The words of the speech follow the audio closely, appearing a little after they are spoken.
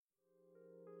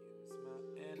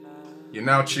You're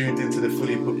now tuned into the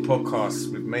Fully Booked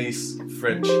podcast with Mace,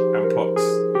 French, and Pox.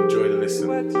 Enjoy the listen.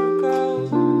 Where to go?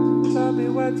 Tell me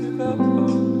where to go.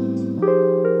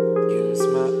 Use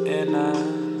my inner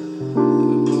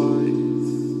voice.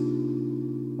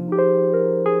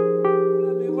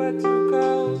 Tell me where to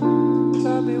go.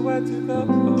 Tell me where to go.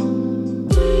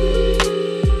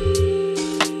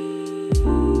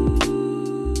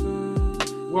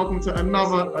 Welcome to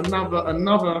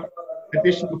another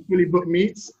edition of Fully Booked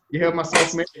Meets. You hear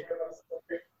myself, mate.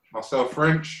 Myself,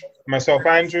 French. Myself,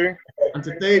 Andrew. And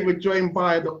today we're joined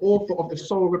by the author of The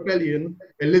Soul Rebellion,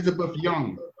 Elizabeth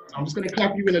Young. I'm just going to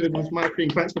clap you in a little, it's my thing.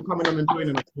 Thanks for coming on and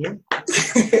joining us. Yeah?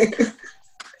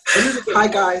 Hi,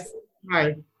 guys.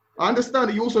 Hi. I understand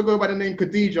that you also go by the name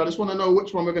Khadija. I just want to know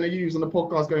which one we're going to use on the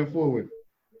podcast going forward.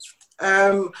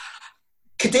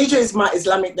 Khadija is my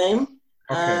Islamic name.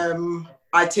 Okay.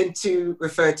 I tend to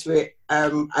refer to it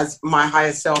as my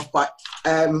higher self, but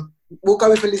we'll go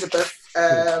with Elizabeth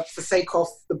for sake of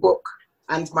the book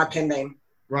and my pen name.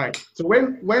 Right. So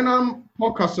when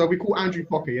Pocker, so we call Andrew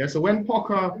Pocker, yeah? So when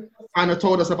Pocker kind of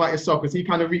told us about yourself, because he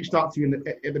kind of reached out to you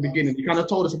at the beginning, you kind of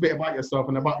told us a bit about yourself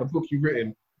and about the book you've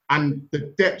written and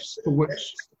the depths to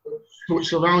which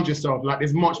surround yourself. Like,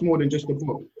 there's much more than just a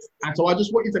book. And so I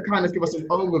just want you to kind of give us an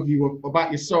overview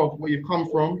about yourself, where you've come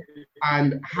from,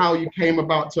 and how you came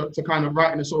about to kind of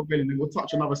writing The Soul Rebellion, and we'll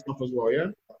touch on other stuff as well, yeah?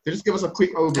 So just give us a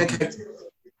quick overview.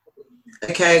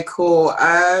 Okay, cool.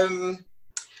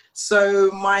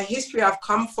 So my history, I've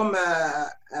come from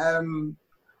in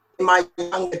my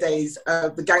younger days,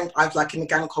 the gang, I've like in the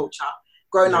gang culture,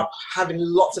 growing up having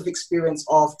lots of experience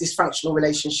of dysfunctional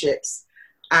relationships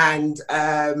and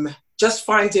just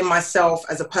finding myself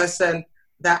as a person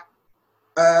that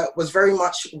was very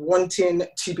much wanting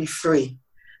to be free.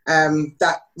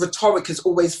 That rhetoric has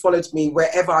always followed me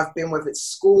wherever I've been, whether it's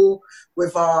school,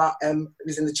 whether it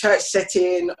was in the church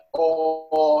setting,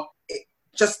 or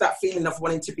just that feeling of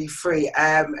wanting to be free.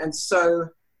 And so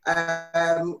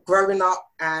growing up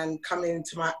and coming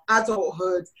into my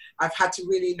adulthood, I've had to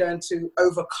really learn to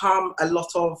overcome a lot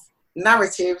of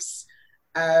narratives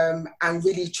and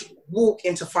really walk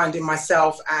into finding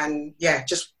myself and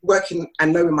just working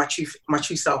and knowing my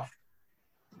true self.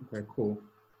 Okay, cool.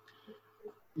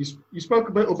 You spoke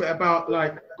a little bit about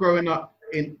like growing up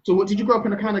in. So, what did you grow up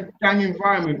in a kind of gang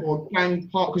environment or gang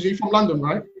part? Because you're from London,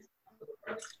 right?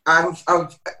 I'm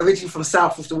originally from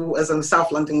South of the Waters. I'm a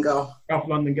South London girl. South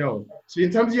London girl. So,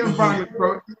 in terms of your environment,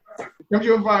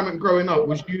 growing up,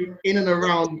 was you in and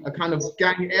around a kind of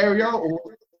gang area, or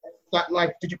that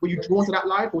life? Were you drawn to that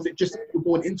life, or was it just you were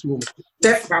born into it?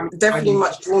 Definitely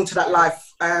much drawn to that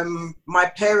life. My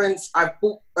parents,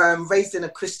 raised in a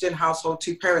Christian household,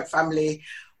 2-parent family.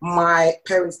 My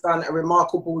parents done a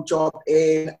remarkable job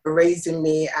in raising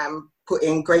me and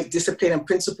putting great discipline and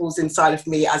principles inside of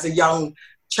me as a young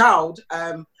child.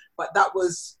 But that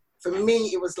was, for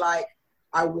me, it was like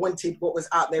I wanted what was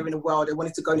out there in the world. I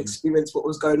wanted to go and experience what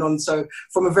was going on. So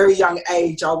from a very young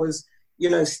age, I was,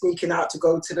 sneaking out to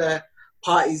go to the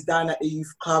parties down at the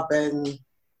youth club and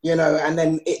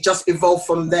then it just evolved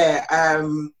from there.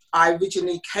 I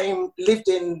originally lived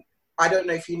in, I don't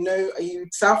know if you know, are you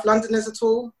South Londoners at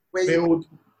all?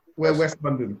 We're West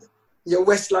London. You're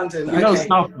West London. We know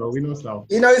South though, we know South.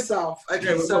 You know South,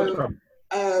 okay.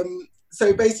 Yeah,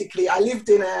 so basically I lived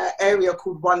in an area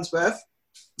called Wandsworth.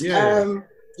 Yeah.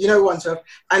 You know Wandsworth.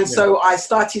 And so I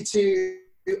started to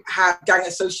have gang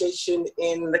association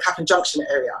in the Clapham Junction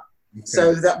area. Okay.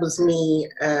 So that was me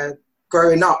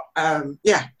growing up.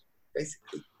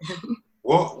 Basically.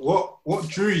 What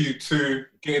drew you to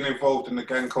getting involved in the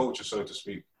gang culture, so to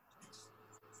speak?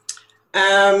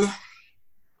 I'm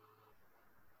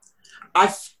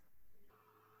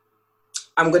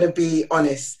going to be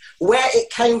honest. Where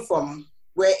it came from,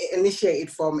 where it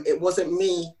initiated from, it wasn't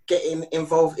me getting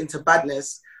involved into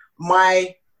badness.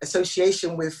 My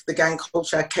association with the gang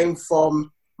culture came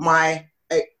from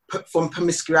from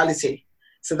promiscuity.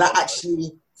 So that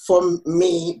actually, from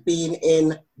me being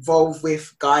involved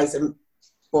with guys and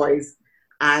boys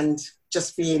and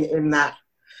just being in that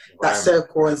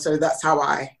circle. And so that's how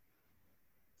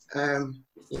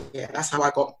that's how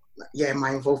I got my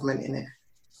involvement in it.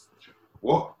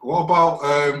 What about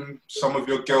some of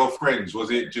your girlfriends?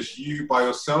 Was it just you by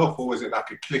yourself, or was it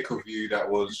like a clique of you that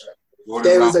was?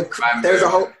 There was a crew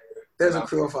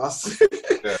of us.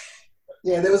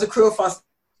 There was a crew of us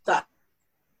that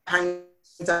hanged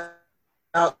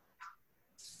out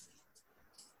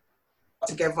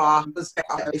together.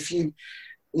 If you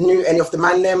knew any of the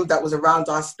man them that was around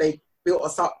us, they built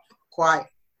us up quite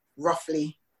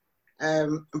roughly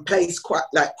and placed quite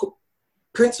like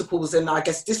principles and I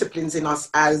guess disciplines in us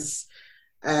as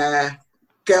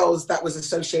girls that was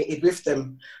associated with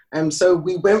them. So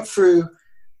we went through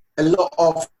a lot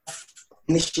of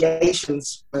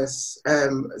initiations.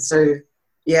 So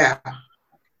yeah.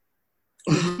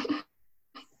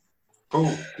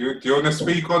 Cool. Do you want to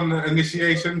speak on the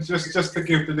initiations, just to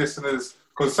give the listeners,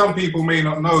 because some people may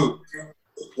not know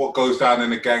what goes down in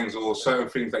the gangs or certain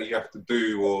things that you have to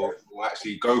do or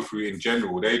actually go through in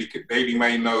general. They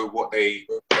may know what they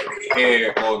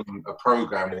hear on a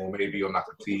program or maybe on like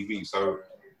a TV. So,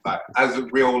 like, as a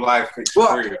real life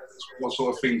experience, what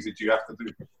sort of things did you have to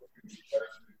do?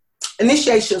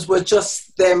 Initiations were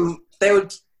just them.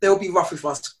 They'll be rough with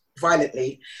us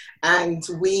violently, and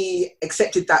we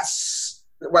accepted that.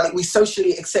 Well, we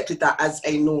socially accepted that as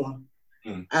a norm.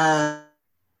 And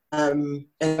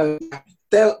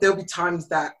there'll be times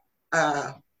that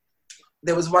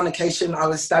there was one occasion I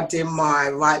was stabbed in my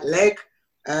right leg.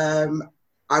 I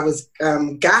was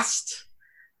gassed,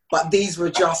 but these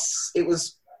were just. It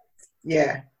was,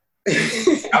 yeah.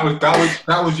 that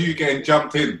was you getting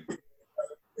jumped in.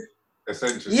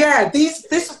 Essentially. Yeah,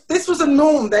 this was a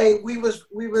norm. This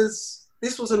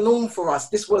was a norm for us.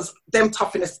 This was them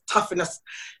toughening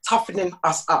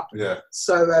us up. Yeah.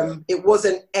 So it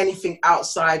wasn't anything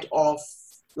outside of,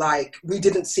 like, we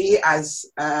didn't see it as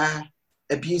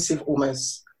abusive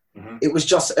almost. Mm-hmm. It was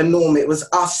just a norm. It was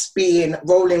us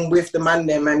rolling with the man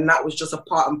them, and that was just a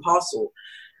part and parcel.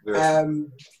 Yeah.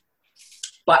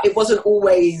 But it wasn't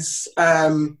always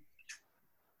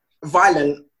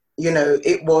violent. You know,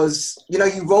 it was, you know,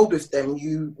 you rolled with them,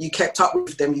 you kept up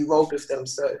with them, you rolled with them.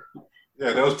 So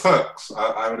yeah, there was perks.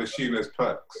 I would assume there's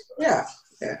perks. Yeah.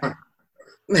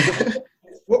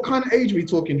 What kind of age are we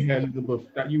talking here,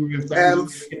 Elizabeth, that you were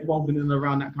involved in and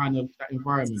around that kind of that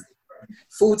environment?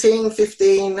 14,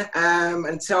 15,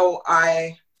 until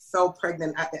I fell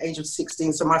pregnant at the age of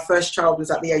 16. So my first child was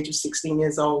at the age of 16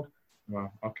 years old.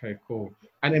 Wow. Okay, cool.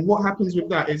 And then what happens with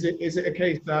that? Is it a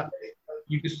case that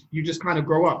you just kind of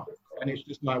grow up and it's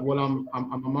just like, well, I'm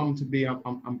a mum to be.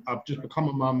 I've just become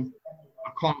a mum.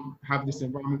 I can't have this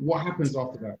environment. What happens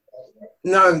after that?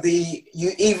 No,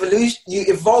 you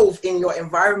evolve in your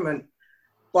environment,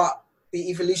 but the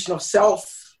evolution of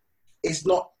self is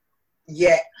not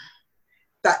yet.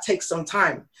 That takes some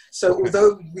time. So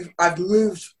although I've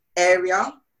moved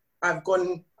area, I've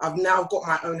now got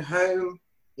my own home.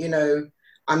 You know,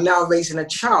 I'm now raising a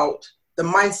child. The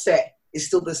mindset is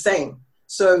still the same.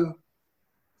 So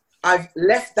I've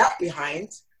left that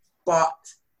behind, but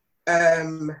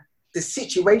the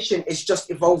situation is just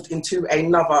evolved into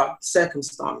another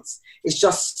circumstance. It's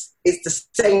the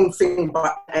same thing,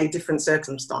 but a different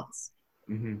circumstance.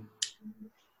 Mm-hmm.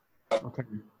 Okay.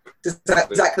 Does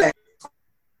that clear?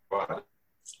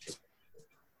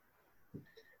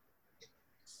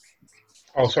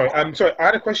 Oh, sorry. Sorry, I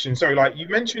had a question. Sorry, like you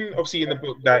mentioned, obviously in the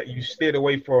book that you steered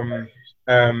away from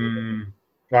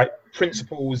like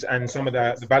principles and some of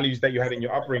the values that you had in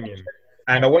your upbringing.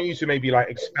 And I want you to maybe like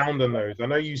expound on those. I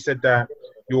know you said that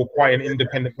you're quite an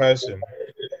independent person,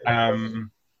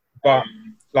 but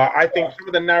like I think some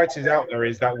of the narratives out there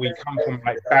is that we come from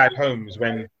like bad homes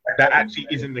when that actually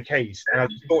isn't the case. And I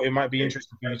just thought it might be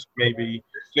interesting for you to maybe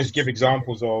just give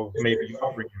examples of maybe your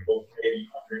upbringing.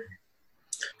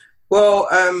 Well,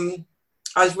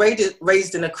 I was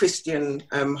raised in a Christian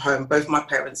home. Both my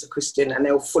parents are Christian, and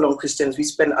they were full-on Christians. We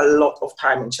spent a lot of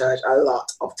time in church.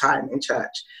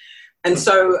 And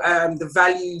so the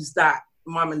values that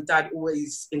mum and dad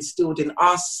always instilled in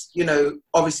us, you know,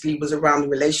 obviously was around the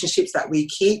relationships that we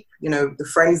keep, you know, the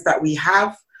friends that we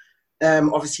have,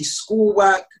 obviously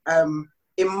schoolwork.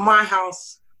 In my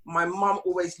house, my mum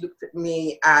always looked at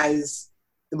me as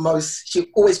she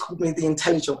always called me the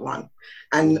intelligent one.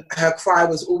 And her cry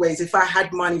was always, if I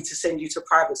had money to send you to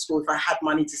private school,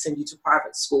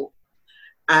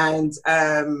 And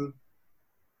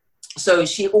so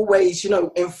she always, you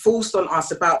know, enforced on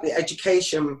us about the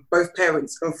education, both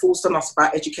parents enforced on us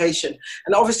about education.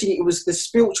 And obviously it was the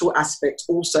spiritual aspect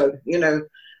also, you know,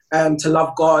 to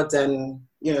love God and,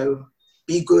 you know,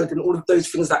 be good and all of those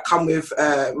things that come with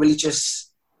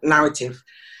religious narrative.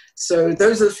 So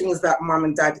those are the things that mum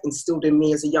and dad instilled in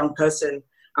me as a young person.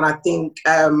 And I think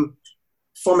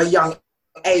from a young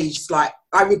age, like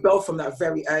I rebelled from that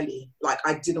very early. Like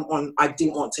I didn't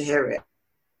want to hear it.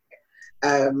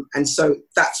 And so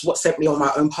that's what set me on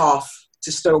my own path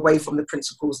to stay away from the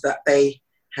principles that they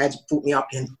had brought me up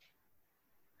in.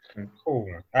 Cool.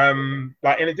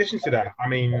 Like in addition to that, I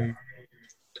mean,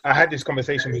 I had this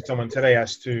conversation with someone today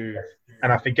as to,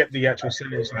 and I forget the actual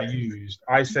sentence I used.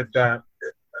 I said that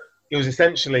it was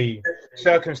essentially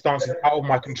circumstances out of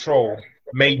my control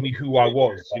made me who I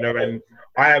was, you know. And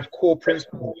I have core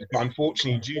principles, but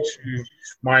unfortunately, due to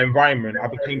my environment, I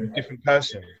became a different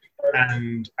person.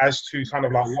 And as to kind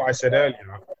of like what I said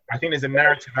earlier, I think there's a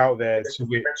narrative out there to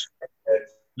which,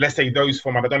 let's say those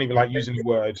from, and I don't even like using the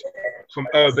word, from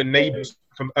urban neighborhoods,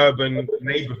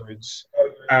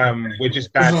 we're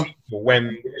just bad people,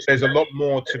 when there's a lot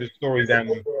more to the story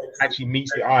than actually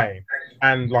meets the eye.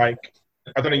 And like,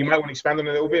 I don't know, you might want to expand on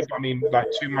it a little bit, but I mean, like,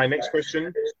 to my next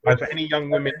question, like, for any young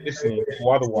women listening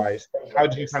or otherwise, how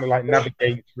do you kind of like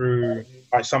navigate through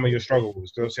like some of your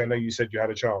struggles? Because I know you said you had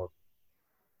a child.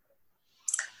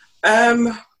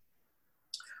 I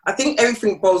think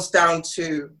everything boils down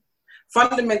to,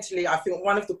 fundamentally, I think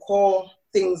one of the core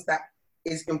things that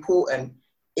is important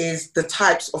is the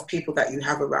types of people that you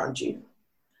have around you.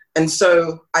 And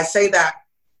so I say that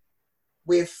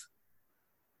if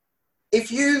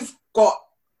you've got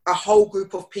a whole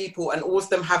group of people and all of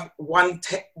them have one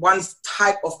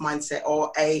type of mindset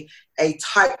or a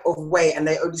type of way, and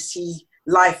they only see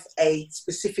life a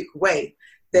specific way,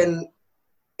 then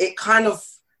it kind of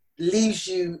leaves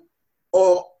you,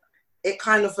 or it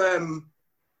kind of,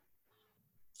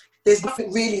 there's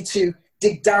nothing really to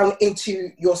dig down into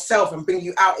yourself and bring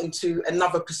you out into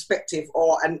another perspective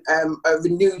or a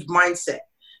renewed mindset.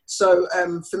 So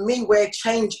for me, where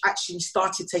change actually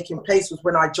started taking place was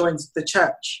when I joined the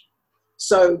church.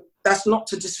 So that's not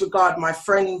to disregard my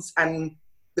friends and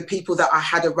the people that I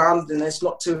had around, and it's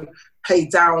not to play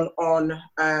down on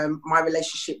my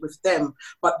relationship with them.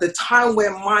 But the time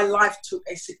where my life took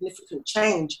a significant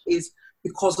change is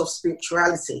because of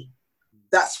spirituality.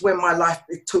 That's when my life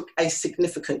took a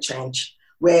significant change,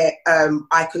 where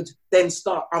I could then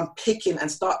start unpicking and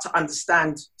start to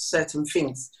understand certain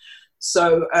things.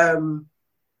 So,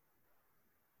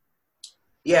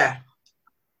 yeah,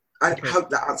 I hope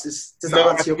that answers. Does that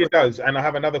answer I think your it does. And I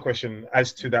have another question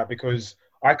as to that, because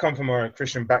I come from a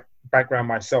Christian background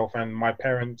myself, and my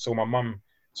parents, or my mum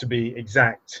to be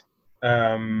exact,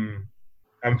 and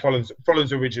follows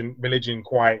the religion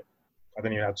quite, I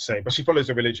don't even know how to say, but she follows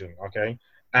the religion, okay?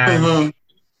 And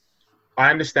I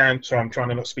understand, so I'm trying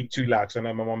to not speak too loud because I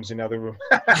know my mum's in the other room.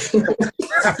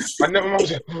 I know my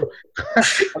mum's in the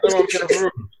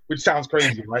room, which sounds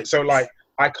crazy, right? So like,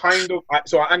 I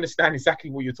understand exactly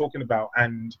what you're talking about,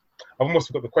 and I've almost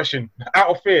forgot the question out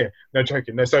of fear. No,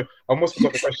 joking. No, so I almost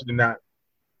forgot the question in that.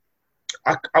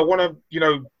 I want to, you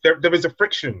know, there is a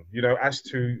friction, you know, as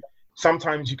to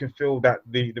sometimes you can feel that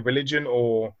the religion,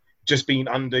 or just being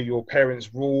under your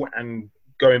parents' rule and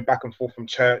going back and forth from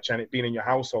church and it being in your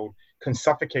household, can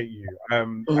suffocate you. I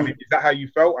mean, is that how you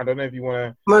felt? I don't know if you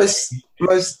want to.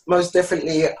 Most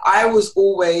definitely. I was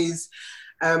always,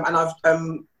 and I've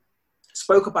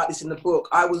spoke about this in the book,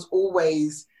 I was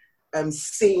always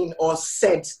seen or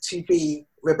said to be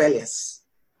rebellious.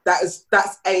 That's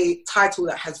a title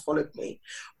that has followed me.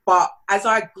 But as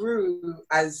I grew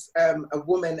as a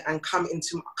woman and coming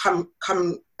into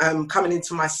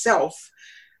myself,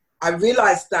 I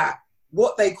realized that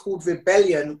what they called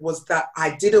rebellion was that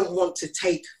I didn't want to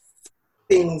take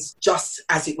things just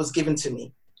as it was given to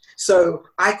me. So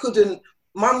I couldn't,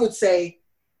 Mum would say,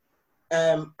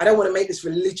 I don't want to make this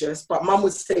religious, but Mum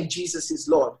would say Jesus is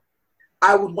Lord.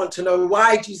 I would want to know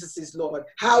why Jesus is Lord,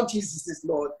 how Jesus is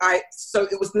Lord. So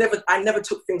it was I never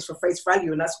took things for face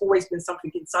value, and that's always been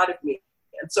something inside of me.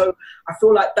 And so I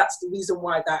feel like that's the reason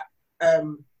why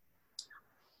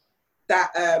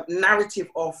that narrative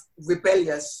of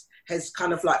rebellious has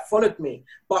kind of like followed me.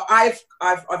 But I've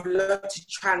learned to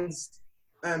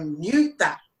transmute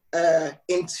that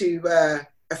into a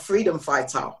freedom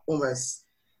fighter almost,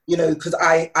 you know, because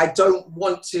I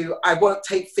won't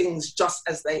take things just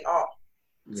as they are.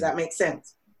 Does that make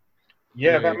sense?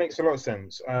 Yeah, that makes a lot of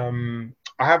sense. I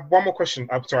have one more question.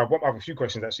 I'm sorry, I have a few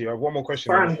questions actually. I have one more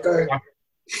question. Fine, go.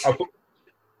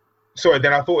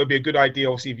 Then I thought it'd be a good idea,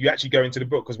 obviously, if you actually go into the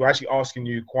book, because we're actually asking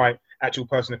you quite actual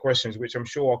personal questions, which I'm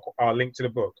sure are linked to the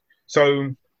book.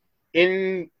 So,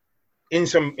 in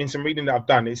some reading that I've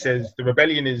done, it says the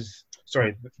rebellion is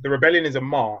a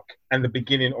mark and the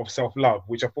beginning of self-love,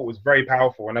 which I thought was very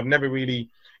powerful, and I've never really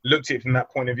looked at it from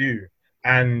that point of view.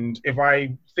 And if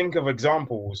I think of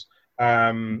examples,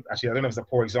 actually, I don't know if it's a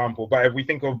poor example, but if we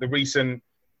think of the recent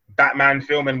Batman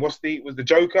film, and was the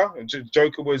Joker?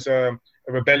 Joker was a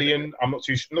rebellion. I'm not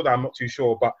too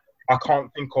sure, but I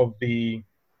can't think of the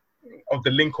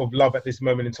link of love at this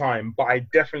moment in time. But I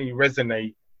definitely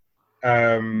resonate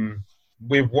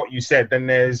with what you said. Then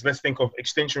let's think of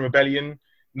Extinction Rebellion.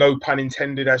 No pun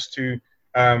intended as to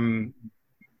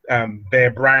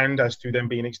their brand, as to them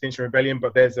being Extinction Rebellion,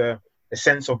 but there's a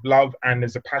sense of love and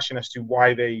there's a passion as to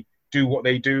why they do what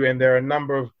they do. And there are a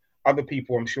number of other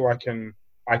people I'm sure I can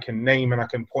I can name and I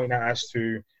can point out as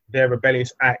to their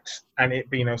rebellious acts and it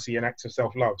being obviously an act of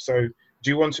self-love. So do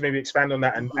you want to maybe expand on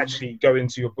that and actually go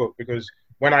into your book? Because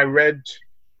when I read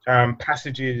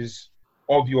passages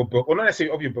of your book, or not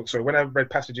necessarily of your book, sorry, when I read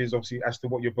passages obviously as to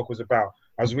what your book was about,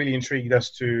 I was really intrigued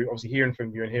as to obviously hearing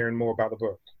from you and hearing more about the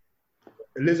book.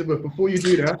 Elizabeth, before you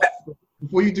do that,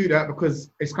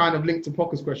 because it's kind of linked to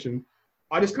Pocker's question,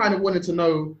 I just kind of wanted to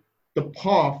know the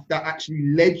path that actually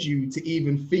led you to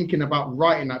even thinking about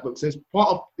writing that book. So it's part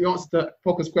of the answer to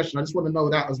Pocker's question. I just want to know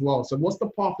that as well. So what's the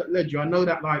path that led you? I know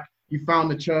that like you found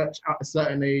the church at a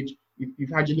certain age, you've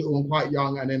had your little one quite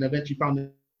young, and then eventually found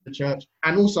the church.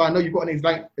 And also I know you've got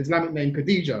an Islamic name,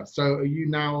 Khadija. So are you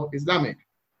now Islamic?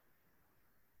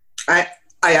 I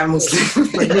am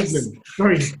Muslim. Like Muslim.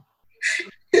 Sorry.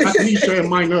 That's me showing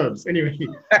my nerves. Anyway.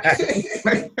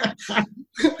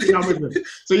 Yeah, I'm Muslim.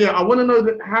 So yeah, I want to know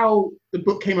that how the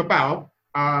book came about.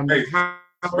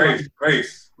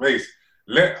 Race.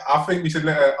 I think we should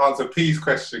let her answer P's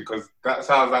question because that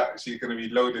sounds like she's going to be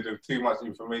loaded with too much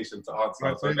information to answer.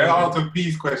 Right, So let her answer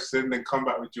P's question, then come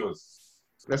back with yours.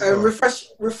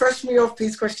 Refresh me off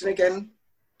P's question again.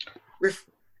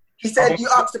 He said you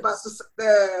asked about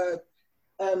the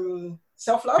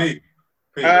self-love. P,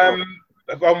 I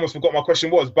almost forgot my question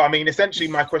was, but I mean, essentially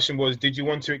my question was, did you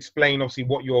want to explain obviously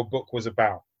what your book was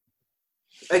about?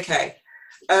 Okay.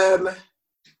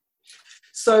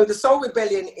 So the Soul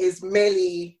Rebellion is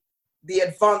merely the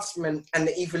advancement and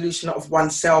the evolution of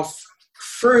oneself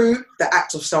through the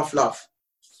act of self-love.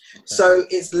 Okay. So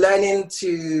it's learning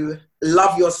to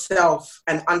love yourself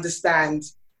and understand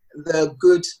the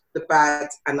good, the bad,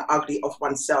 and the ugly of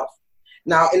oneself.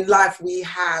 Now, in life, we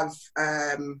have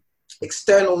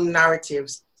external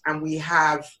narratives, and we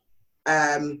have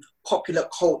popular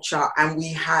culture, and we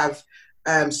have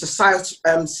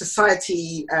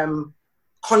society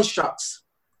constructs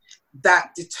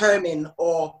that determine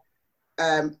or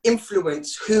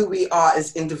influence who we are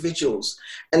as individuals.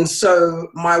 And so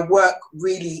my work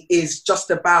really is just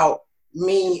about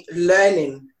me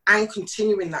learning and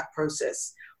continuing that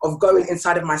process of going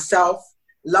inside of myself,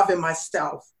 loving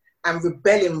myself, and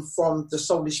rebelling from the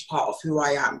soulish part of who I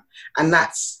am. And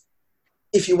that's,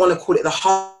 if you want to call it the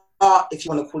heart, if you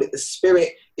want to call it the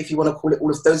spirit, if you want to call it all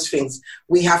of those things,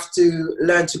 we have to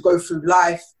learn to go through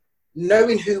life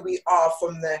knowing who we are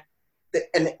from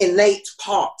an innate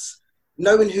part,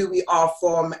 knowing who we are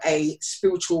from a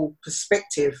spiritual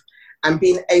perspective, and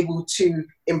being able to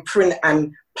imprint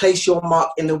and place your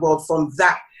mark in the world from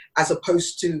that, as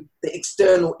opposed to the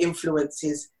external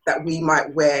influences that we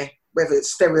might wear, whether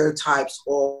it's stereotypes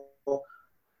or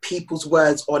people's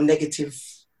words or negative,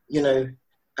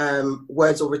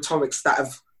 words or rhetorics that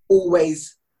have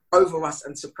always over us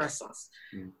and suppress us.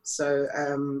 So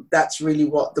that's really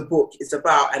what the book is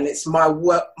about, and it's my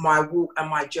work, my walk, and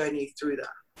my journey through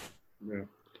that. Yeah.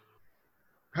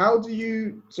 How do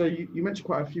you? So you mentioned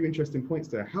quite a few interesting points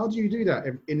there. How do you do that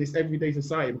in this everyday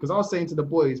society? Because I was saying to the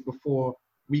boys before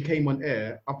we came on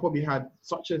air, I probably had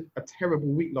such a terrible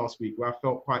week last week where I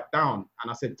felt quite down,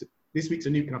 and I said, this week's a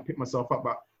new, can I pick myself up?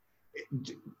 But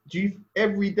do you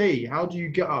every day? How do you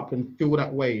get up and feel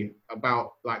that way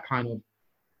about like kind of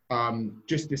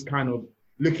just this kind of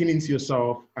looking into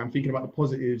yourself and thinking about the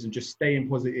positives and just staying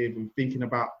positive and thinking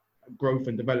about growth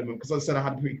and development? Because as I said, I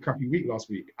had a pretty crappy week last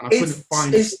week and I couldn't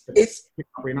find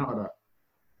way out of that.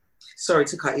 Sorry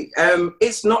to cut you.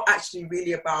 It's not actually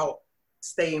really about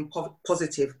staying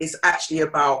positive. It's actually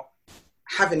about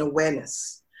having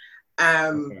awareness.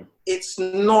 Okay. It's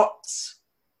not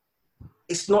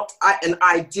an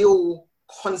ideal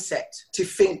concept to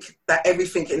think that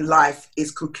everything in life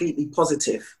is completely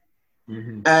positive.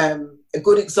 Mm-hmm. A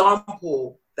good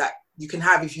example that you can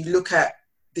have, if you look at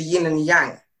the yin and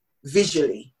yang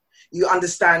visually, you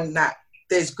understand that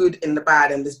there's good in the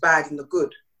bad and there's bad in the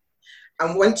good.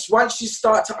 And once you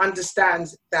start to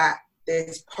understand that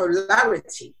there's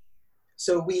polarity,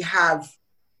 so we have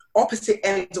opposite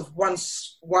ends of one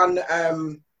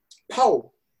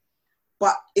pole,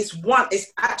 but it's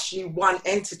actually one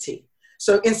entity.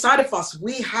 So inside of us,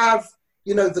 we have,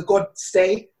 the God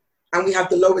state, and we have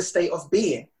the lower state of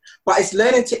being, but it's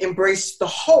learning to embrace the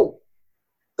whole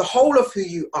of who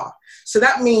you are. So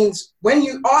that means when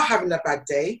you are having a bad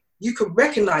day, you can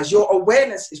recognize, your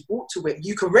awareness is brought to it.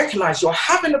 You can recognize you're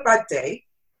having a bad day,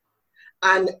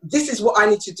 and this is what I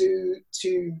need to do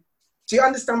do you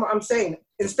understand what I'm saying?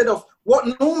 Instead of what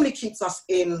normally keeps us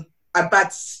in a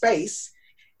bad space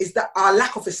is that our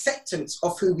lack of acceptance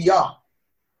of who we are.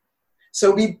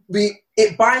 So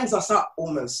it binds us up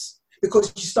almost,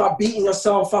 because you start beating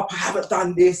yourself up. I haven't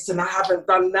done this and I haven't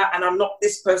done that, and I'm not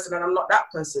this person and I'm not that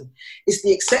person. It's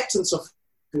the acceptance of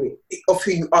of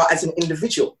who you are as an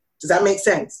individual. Does that make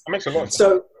sense? That makes a lot of sense.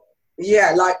 So,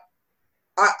 yeah, like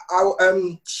I'll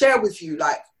share with you,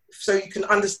 like, so you can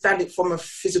understand it from a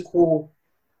physical,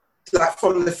 like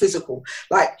from the physical.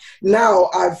 Like now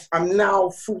I'm now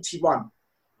 41,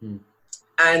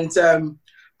 and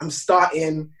I'm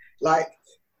starting, like,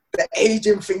 the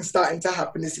aging thing starting to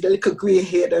happen. You see the little green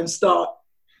hair then start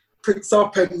pricks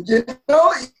up, and you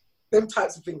know, them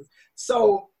types of things.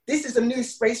 So this is a new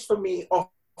space for me of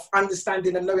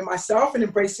understanding and knowing myself and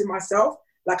embracing myself.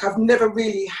 Like I've never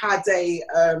really had a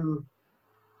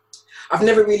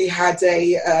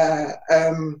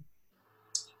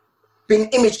been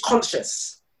image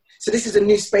conscious. So this is a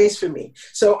new space for me.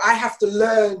 So I have to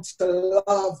learn to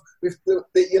love with the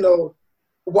you know,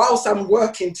 whilst I'm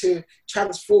working to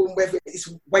transform, whether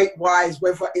it's weight-wise,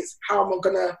 whether it's how am I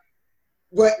going to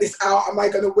work this out, am I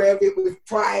going to wear it with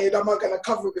pride, am I going to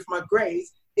cover it with my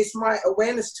grace? It's my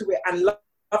awareness to it and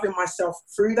loving myself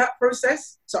through that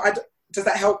process. So does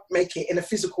that help make it in a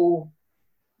physical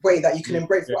way that you can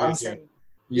embrace what I'm saying?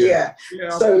 Yeah.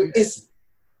 So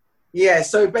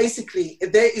so basically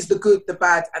there is the good, the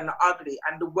bad and the ugly,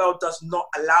 and the world does not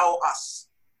allow us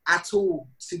at all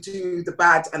to do the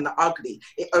bad and the ugly.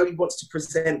 It only wants to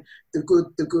present the good,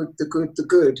 the good, the good, the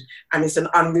good, and it's an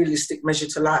unrealistic measure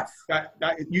to life. That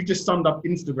you just summed up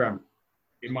Instagram,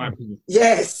 in my opinion.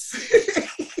 Yes.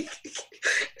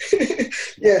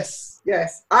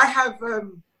 yes. I have a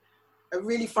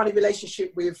really funny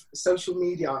relationship with social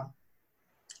media.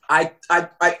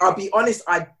 I'll be honest,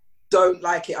 I don't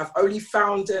like it. I've only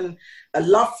found a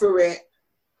love for it,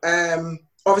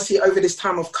 obviously over this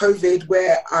time of COVID,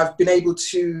 where I've been able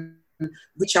to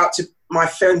reach out to my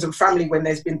friends and family when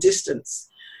there's been distance.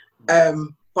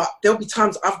 But there'll be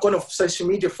times I've gone off social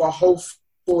media for a whole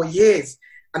 4 years.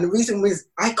 And the reason is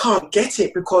I can't get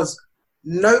it because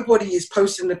nobody is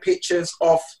posting the pictures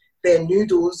of their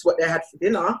noodles, what they had for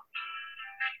dinner.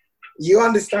 You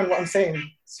understand what I'm saying?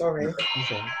 Sorry.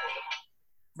 Okay.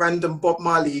 Random Bob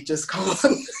Marley just come on.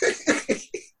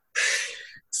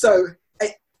 So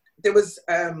there was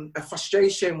a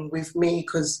frustration with me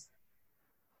because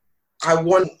I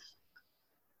want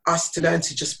us to learn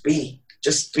to just be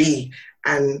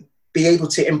and be able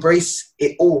to embrace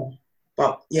it all.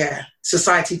 But yeah,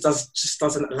 society just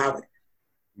doesn't allow it.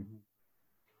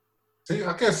 See,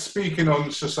 I guess speaking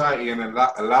on society and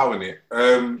allowing it,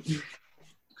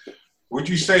 would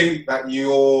you say that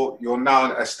you're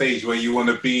now at a stage where you want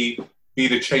to be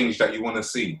the change that you want to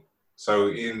see? So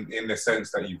in the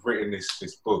sense that you've written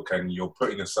this book and you're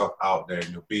putting yourself out there and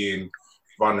you're being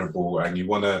vulnerable and you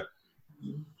want to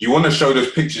show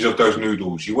those pictures of those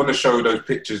noodles. You want to show those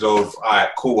pictures of, all right,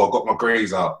 cool, I've got my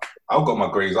greys out. I've got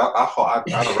my greys. I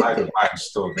ride a bike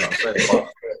still, you know what I'm saying?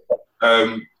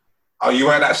 But, are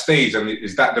you at that stage, and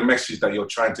is that the message that you're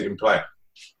trying to imply?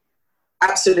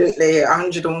 Absolutely,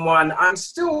 101. I'm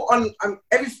still on.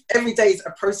 Every day is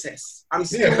a process. I'm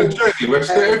still. Yeah, it's a journey.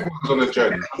 Everyone's on a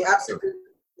journey. Absolutely.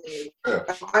 Yeah.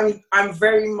 I'm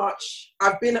very much.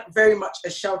 I've been very much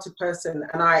a sheltered person,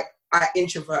 and I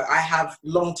introvert. I have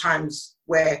long times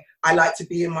where I like to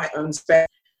be in my own space.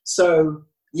 So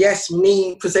yes,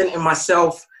 me presenting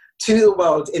myself to the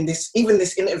world in this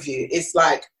interview, it's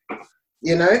like,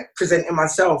 you know, presenting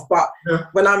myself. But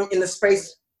when I'm in the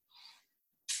space.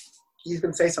 He's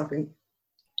going to say something.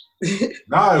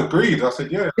 No, I agreed. I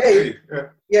said, yeah.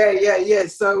 Yeah.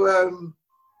 So,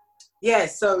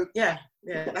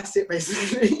 that's it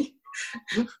basically.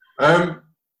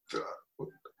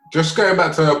 Just going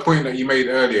back to a point that you made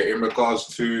earlier in regards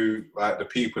to like the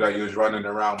people that you was running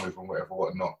around with and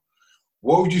whatnot.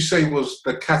 What would you say was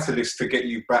the catalyst to get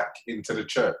you back into the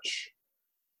church?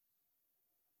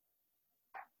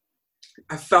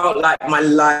 I felt like my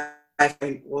life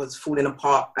was falling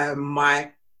apart.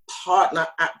 My partner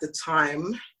at the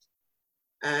time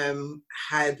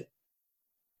had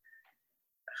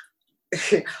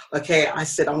okay, I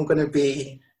said I'm going to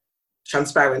be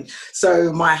transparent.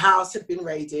 So my house had been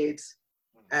raided.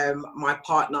 My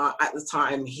partner at the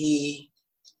time, he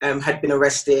had been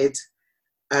arrested,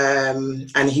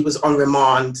 and he was on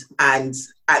remand. And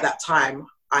at that time,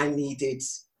 I needed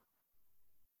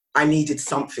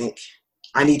something.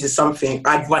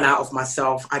 I'd run out of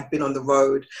myself. I'd been on the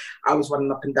road. I was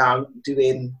running up and down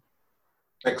doing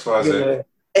XYZ.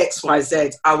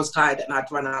 XYZ. I was tired and I'd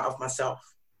run out of myself.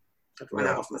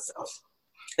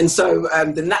 And so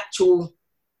the natural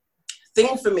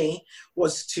thing for me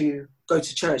was to go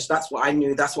to church. That's what I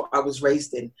knew. That's what I was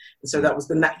raised in. And so that was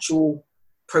the natural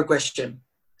progression,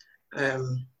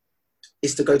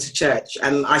 is to go to church.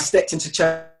 And I stepped into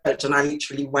church and I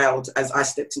literally wailed as I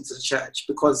stepped into the church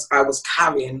because I was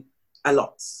carrying a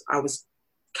lot. I was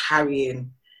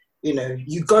carrying. You know,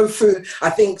 you go through,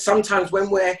 I think sometimes when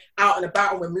we're out and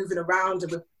about and we're moving around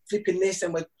and we're flipping this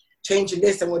and we're changing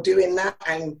this and we're doing that,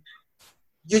 and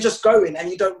you're just going and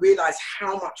you don't realize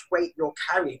how much weight you're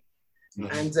carrying.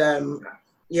 And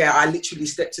yeah, I literally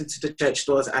stepped into the church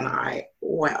doors and I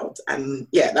wailed. And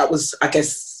yeah, that was, I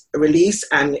guess, a release.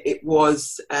 And it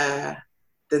was the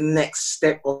next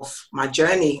step of my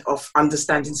journey of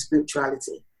understanding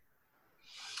spirituality.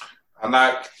 And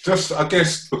like, just, I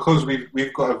guess, because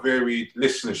we've got a varied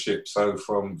listenership, so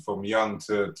from young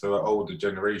to an older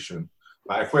generation,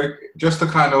 like if we're just to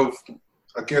kind of,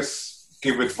 I guess,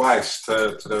 give advice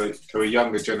to a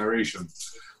younger generation,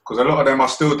 because a lot of them are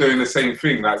still doing the same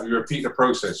thing. Like, we repeat the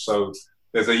process. So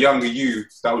there's a younger you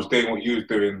that was doing what you're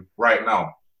doing right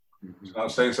now. You know what I'm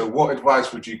saying? So what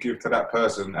advice would you give to that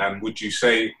person? And would you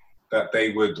say that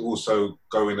they would also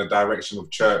go in the direction of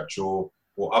church or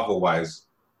otherwise?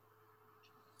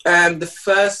 The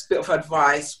first bit of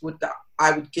advice that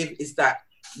I would give is that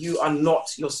you are not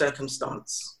your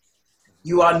circumstance.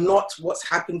 You are not what's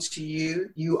happened to you.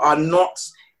 You are not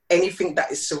anything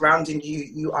that is surrounding you.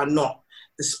 You are not.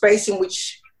 The space in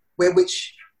which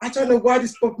I don't know why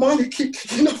this Bob Marley keep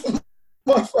kicking off on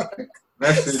my phone.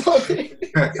 Sorry.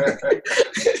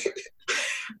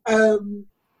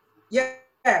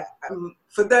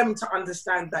 For them to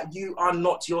understand that you are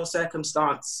not your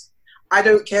circumstance. I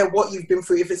don't care what you've been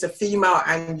through. If it's a female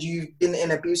and you've been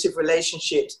in abusive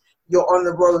relationships, you're on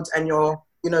the road and you're,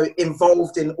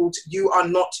 involved in all. You are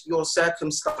not your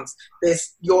circumstance.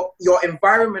 There's your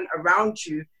environment around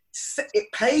you.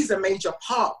 It plays a major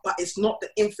part, but it's not the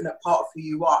infinite part of who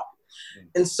you are.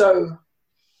 And so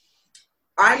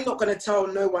I'm not going to tell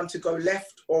no one to go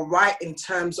left or right in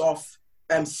terms of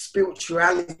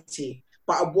spirituality.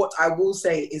 But what I will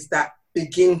say is that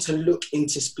begin to look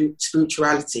into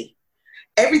spirituality.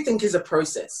 Everything is a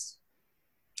process.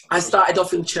 I started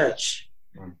off in church,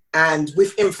 and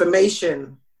with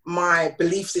information, my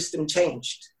belief system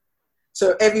changed.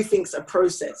 So everything's a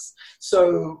process.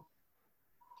 So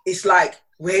it's like,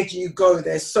 where do you go?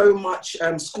 There's so much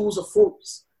schools of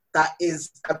thoughts that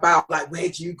is about, like, where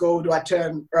do you go? Do I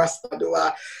turn Rasta? Do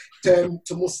I turn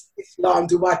to Islam?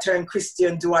 Do I turn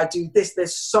Christian? Do I do this?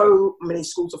 There's so many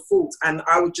schools of thought. And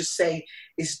I would just say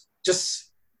it's just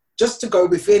to go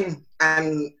within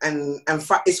and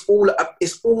it's all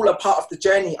a part of the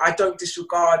journey. I don't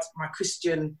disregard my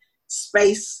Christian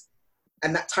space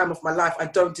and that time of my life. I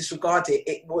don't disregard it.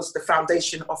 It was the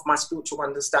foundation of my spiritual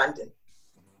understanding.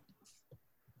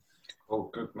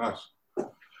 Oh, good, nice.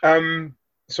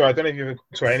 So I don't know if you.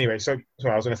 Sorry. Anyway, so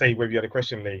I was going to say whether you had a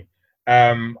question, Lee.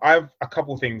 I have a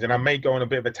couple things, and I may go on a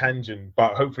bit of a tangent,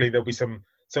 but hopefully there'll be some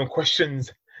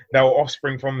questions that will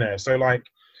offspring from there. So, like,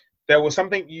 there was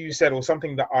something you said, or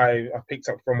something that I picked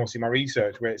up from also my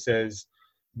research, where it says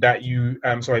that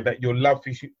that your love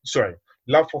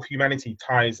for humanity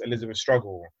ties Elizabeth's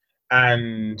struggle,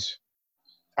 and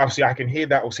obviously I can hear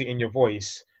that also in your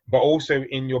voice, but also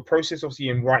in your process, obviously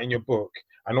in writing your book,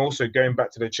 and also going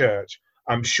back to the church.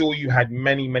 I'm sure you had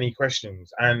many, many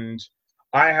questions. And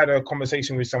I had a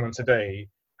conversation with someone today,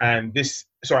 and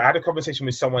I had a conversation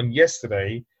with someone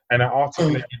yesterday, and I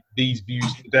articulated these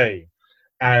views today.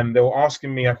 And they were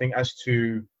asking me, I think, as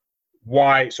to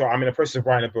why. So I'm in the process of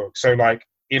writing a book. So, like,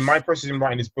 in my process of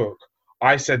writing this book,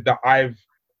 I said that I've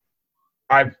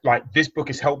this book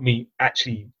has helped me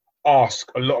actually ask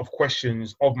a lot of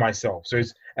questions of myself. So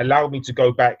it's allowed me to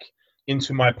go back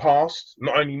into my past,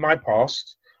 not only my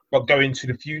past, but go into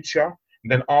the future,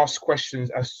 and then ask questions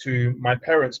as to my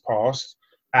parents' past,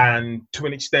 and to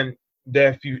an extent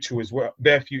their future as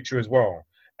well.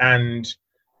 And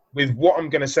with what I'm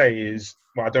going to say is,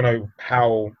 well, I don't know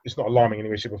how, it's not alarming in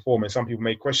any way, shape or form, and some people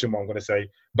may question what I'm going to say,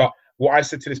 but what I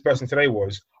said to this person today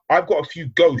was, I've got a few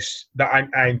ghosts that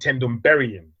I intend on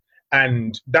burying.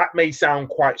 And that may sound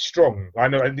quite strong. I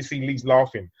know, and this Lee's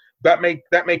laughing. That may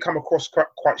come across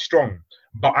quite strong,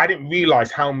 but I didn't realize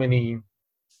how many,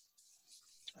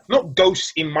 not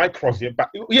ghosts in my closet, but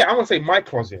yeah, I want to say my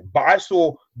closet, but I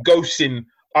saw ghosts in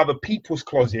other people's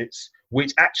closets,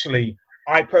 which actually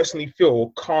I personally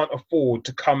feel can't afford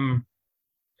to come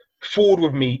forward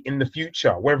with me in the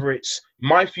future, whether it's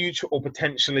my future or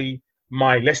potentially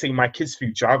let's say my kids'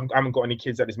 future. I haven't got any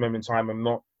kids at this moment in time. I'm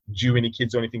not due any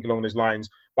kids or anything along those lines,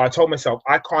 but I told myself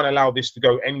I can't allow this to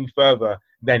go any further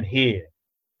than here.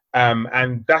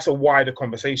 And that's a wider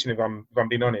conversation, if I'm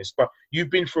being honest. But you've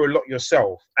been through a lot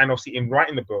yourself, and obviously in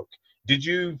writing the book, did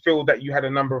you feel that you had a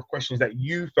number of questions that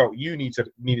you felt you needed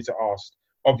to ask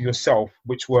of yourself,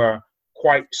 which were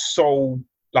quite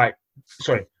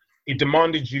it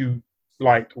demanded you,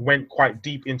 like, went quite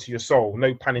deep into your soul,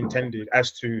 no pun intended,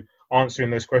 as to, answering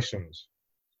those questions?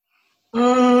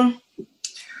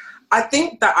 I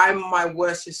think that I'm my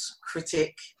worstest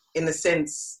critic in the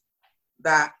sense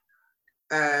that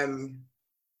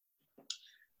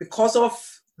because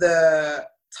of the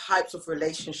types of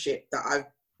relationship that I've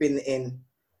been in,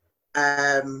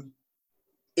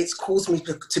 it's caused me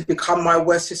to become my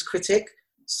worstest critic.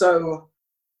 So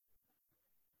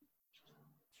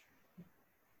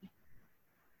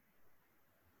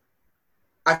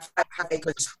I've had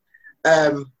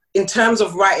in terms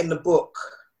of writing the book,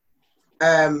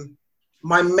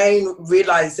 my main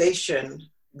realization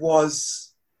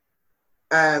was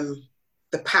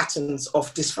the patterns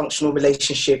of dysfunctional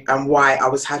relationship and why I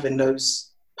was having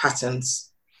those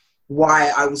patterns,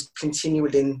 why I was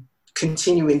continuing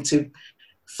to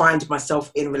find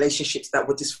myself in relationships that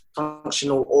were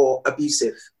dysfunctional or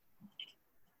abusive.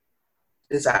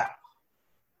 Is that?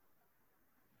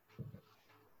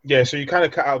 Yeah, so you kind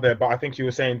of cut out there, but I think you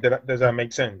were saying, does that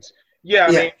make sense? Yeah,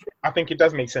 I mean, I think it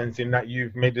does make sense in that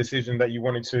you've made a decision that you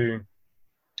wanted to,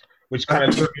 which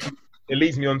kind of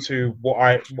leads me on to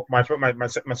my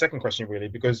second question, really,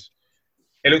 because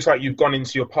it looks like you've gone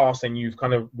into your past and you've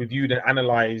kind of reviewed and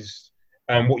analysed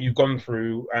what you've gone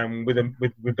through with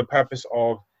the purpose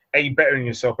of bettering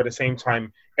yourself, but at the same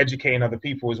time educating other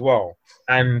people as well.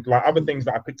 And like other things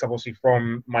that I picked up obviously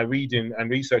from my reading and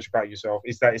research about yourself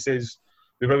is that it says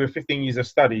with over 15 years of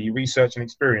study, research and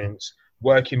experience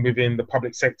working within the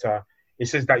public sector, it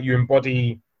says that you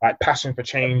embody like passion for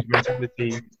change,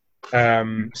 mentality,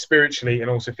 spiritually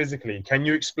and also physically. Can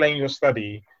you explain your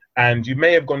study? And you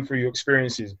may have gone through your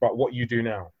experiences, but what you do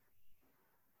now?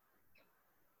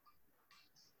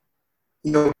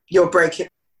 You're breaking.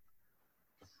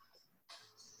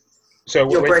 So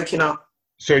you're breaking up.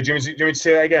 So do you want me to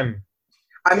say that again?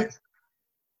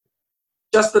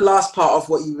 Just the last part of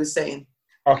what you were saying.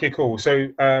 Okay, cool. So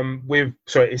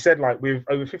it said like with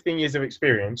over 15 years of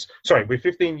experience, with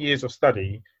 15 years of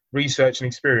study, research and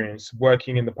experience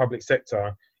working in the public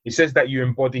sector, it says that you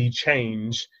embody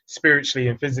change spiritually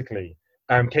and physically.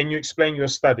 Can you explain your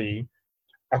study?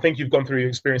 I think you've gone through your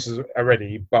experiences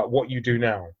already, but what you do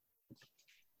now?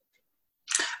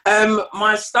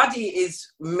 My study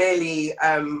is merely,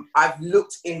 I've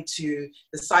looked into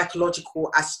the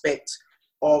psychological aspect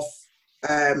of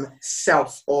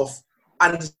self, of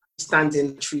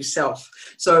understanding true self.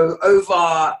 So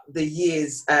over the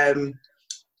years,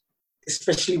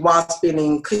 especially whilst being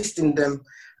in Christendom,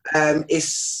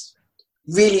 is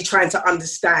really trying to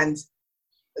understand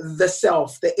the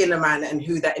self, the inner man, and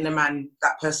who that inner man,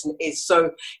 that person is.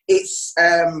 So it's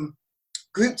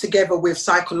grouped together with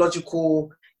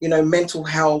psychological, mental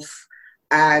health,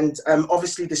 and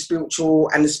obviously the spiritual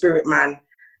and the spirit man.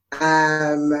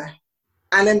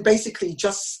 And then basically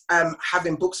just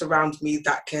having books around me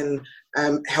that can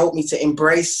help me to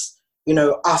embrace,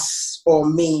 us or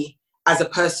me as a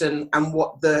person and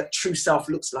what the true self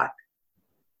looks like.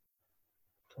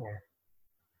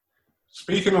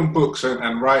 Speaking on books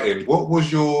and writing, what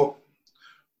was your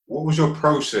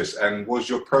process, and was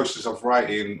your process of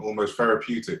writing almost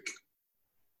therapeutic?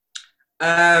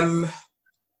 Right,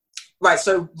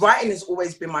 so writing has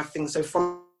always been my thing. So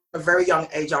from a very young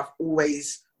age, I've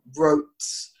always wrote,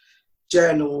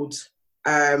 journaled.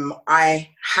 I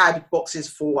had boxes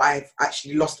full. I've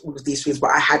actually lost all of these things,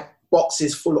 but I had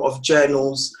boxes full of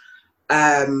journals.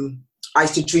 I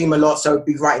used to dream a lot, so I'd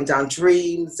be writing down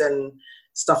dreams and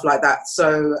stuff like that.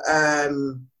 So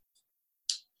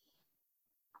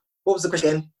what was the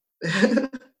question?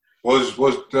 Was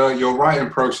your writing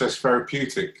process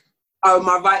therapeutic? Oh,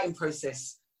 my writing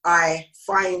process. I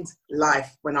find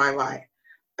life when I write.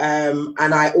 And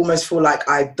I almost feel like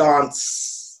I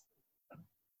dance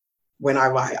when I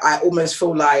write. I almost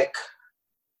feel like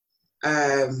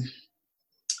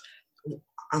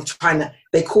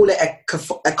they call it a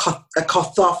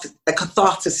catharsis. A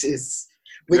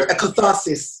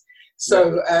catharsis.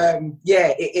 So,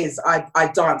 it is.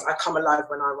 I dance. I come alive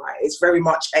when I write. It's very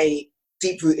much a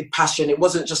deep-rooted passion. It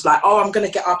wasn't just like, I'm going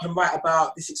to get up and write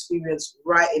about this experience.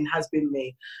 Writing has been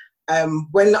me.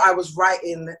 When I was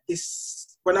writing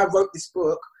this, when I wrote this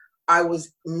book, I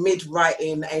was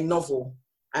mid-writing a novel.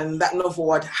 And that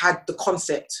novel, I'd had the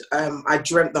concept. I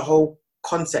dreamt the whole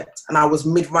concept. And I was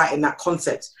mid-writing that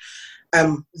concept,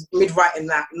 mid-writing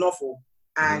that novel.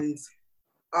 And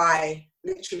I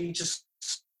literally just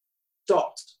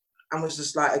stopped and was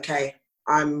just like, okay,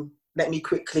 let me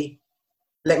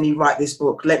write this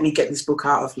book. Let me get this book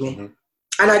out of me.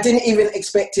 And I didn't even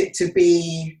expect it to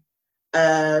be,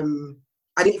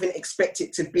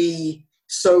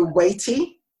 so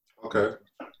weighty. Okay.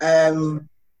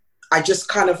 I just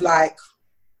kind of like,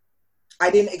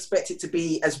 I didn't expect it to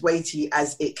be as weighty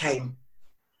as it came.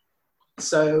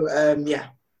 So, yeah.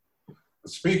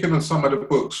 Speaking of some of the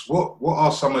books, what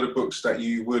are some of the books that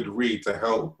you would read to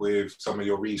help with some of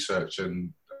your research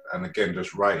and again,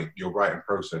 just your writing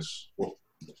process?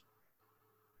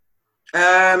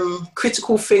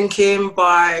 Critical Thinking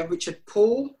by Richard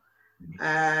Paul.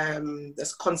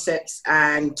 That's Concepts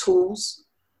and Tools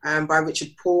by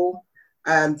Richard Paul.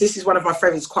 This is one of my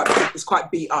favorites. It's quite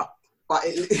beat up, but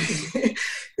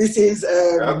this is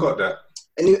I got that.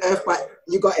 A New Earth. But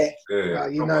you got it. Yeah,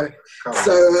 you know.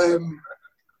 So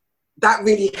that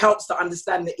really helps to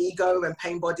understand the ego and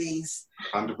pain bodies.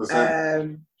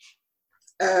 100%.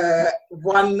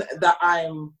 One that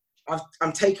I'm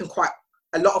taking quite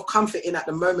a lot of comfort in at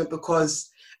the moment because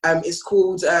it's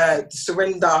called The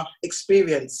Surrender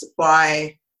Experience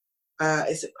by I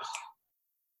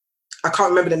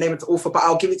can't remember the name of the author, but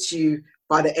I'll give it to you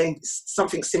by the end.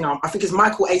 Something Singer. I think it's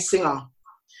Michael A. Singer.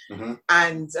 Mm-hmm.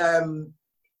 And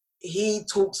he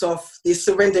talks of the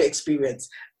surrender experience,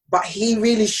 but he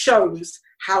really shows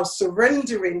how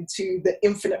surrendering to the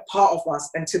infinite part of us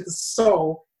and to the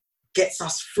soul gets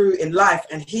us through in life.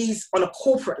 And he's on a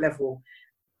corporate level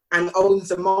and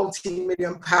owns a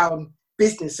multi-million-pound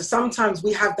business. So sometimes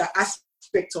we have that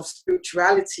aspect of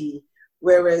spirituality,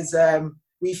 whereas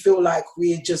we feel like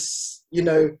we're just, you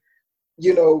know,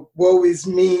 woe is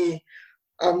me,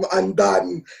 I'm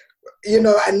undone, and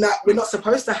that we're not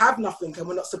supposed to have nothing and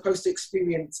we're not supposed to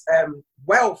experience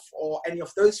wealth or any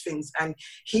of those things. And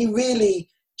he really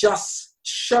just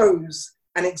shows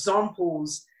and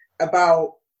examples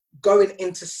about going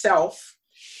into self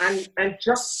and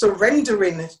just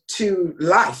surrendering to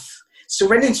life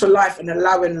and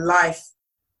allowing life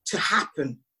to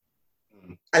happen.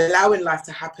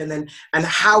 And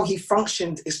how he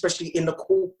functioned, especially in the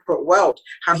corporate world,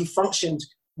 how he functioned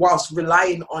whilst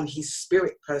relying on his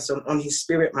spirit person, on his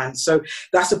spirit man. So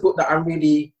that's a book that I'm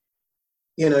really,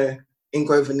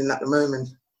 engroven in at the moment.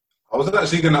 I was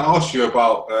actually going to ask you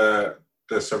about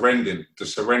the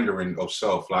surrendering of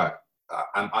self,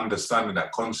 and understanding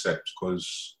that concept,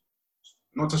 because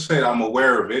not to say that I'm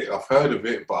aware of it, I've heard of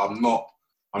it, but I'm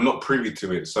not privy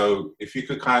to it. So if you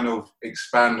could kind of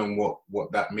expand on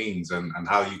what that means and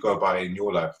how you go about it in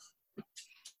your life.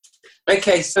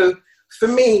 Okay, so for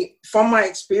me, from my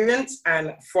experience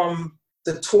and from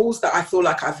the tools that I feel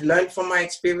like I've learned from my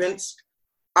experience,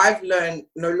 I've learned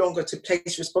no longer to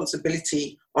place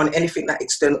responsibility on anything that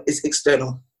is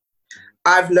external.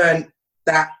 I've learned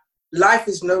that life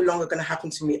is no longer going to happen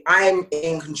to me. I am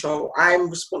in control. I am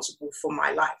responsible for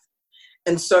my life.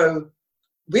 And so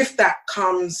with that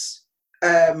comes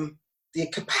the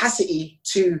capacity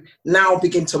to now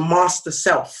begin to master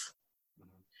self.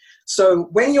 So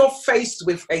when you're faced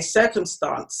with a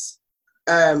circumstance,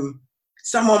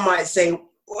 someone might say,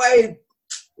 "Wait,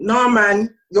 no,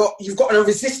 man, you've got a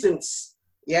resistance,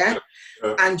 yeah?"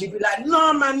 And you'd be like,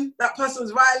 "No, man, that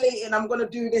person's violating. I'm going to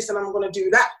do this and I'm going to do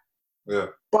that." Yeah.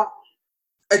 But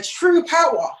a true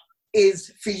power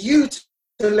is for you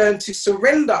to learn to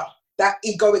surrender that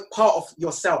egoic part of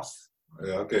yourself.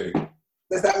 Yeah, okay.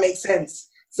 Does that make sense?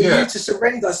 For you to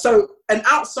surrender. So an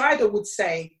outsider would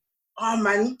say, "Oh,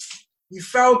 man, you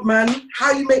failed, man.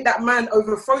 How you make that man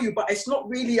overthrow you?" But it's not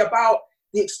really about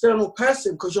the external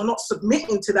person, because you're not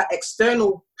submitting to that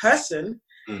external person.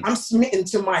 I'm submitting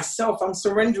to myself. I'm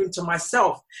surrendering to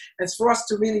myself. And it's for us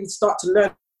to really start to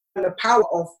learn the power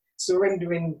of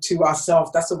surrendering to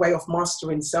ourselves. That's a way of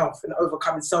mastering self and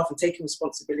overcoming self and taking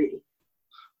responsibility.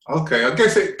 Okay, I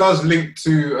guess it does link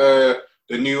to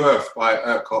The New Earth by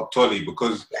Eckhart Tolle,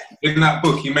 because in that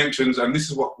book he mentions, and this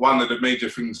is what one of the major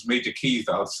keys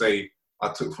that I'd say I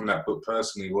took from that book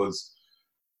personally, was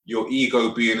your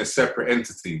ego being a separate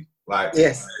entity. Like,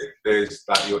 yes, there's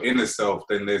like your inner self,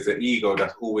 then there's the ego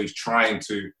that's always trying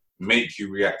to make you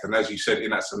react. And as you said,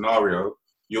 in that scenario,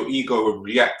 your ego will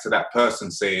react to that person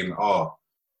saying, you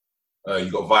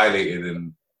got violated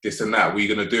and this and that. What are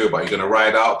you going to do about it? You're going to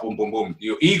ride out, boom, boom, boom.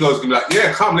 Your ego's going to be like,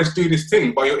 yeah, come, let's do this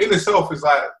thing. But your inner self is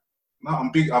like, no,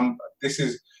 this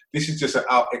is just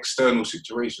an external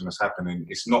situation that's happening.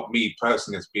 It's not me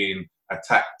personally that's being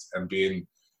attacked and being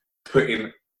put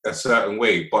in a certain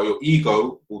way. But your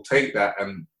ego will take that,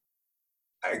 and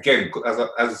again,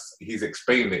 as he's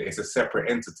explained it, it's a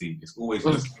separate entity. It's always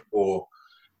looking for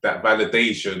that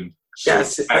validation. So,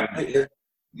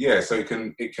 yes, so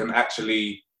it can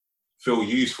actually feel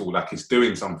useful, like it's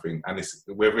doing something, and it's,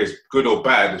 whether it's good or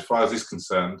bad, as far as it's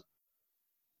concerned,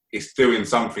 it's doing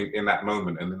something in that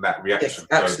moment and in that reaction.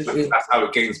 Yes, absolutely. So that's how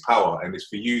it gains power, and it's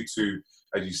for you to,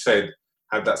 as you said,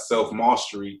 have that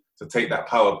self-mastery to take that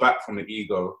power back from the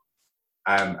ego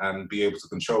and be able to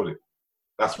control it.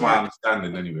 That's my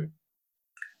understanding, anyway.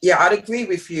 Yeah, I'd agree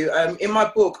with you. In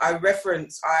my book, I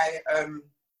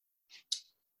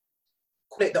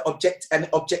call it an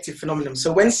objective phenomenon.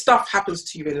 So when stuff happens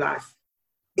to you in life,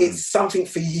 it's something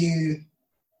for you.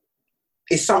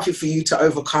 It's something for you to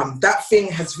overcome. That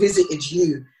thing has visited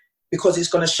you because it's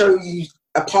going to show you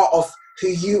a part of who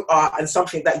you are and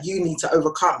something that you need to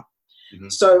overcome. Mm-hmm.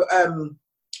 So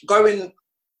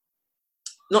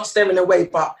not staring away,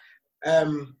 but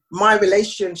my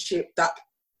relationship that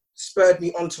spurred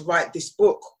me on to write this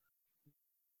book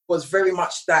was very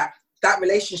much that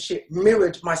relationship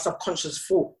mirrored my subconscious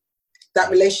thought.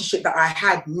 That relationship that I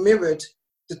had mirrored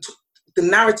the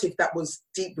narrative that was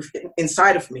deep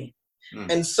inside of me.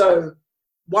 And so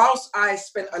whilst I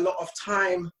spent a lot of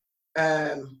time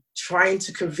trying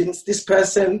to convince this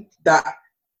person that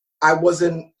I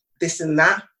wasn't this and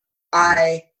that,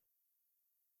 I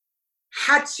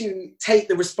had to take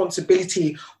the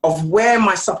responsibility of where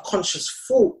my subconscious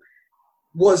thought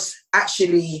was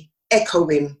actually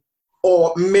echoing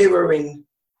or mirroring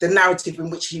the narrative in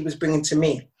which he was bringing to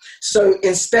me. So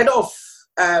instead of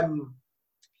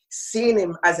seeing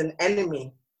him as an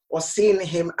enemy or seeing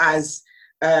him as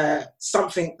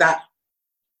something that,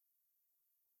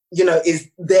 is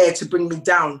there to bring me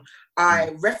down,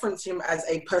 I reference him as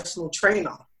a personal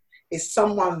trainer. It's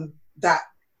someone that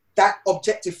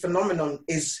objective phenomenon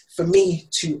is for me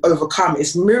to overcome.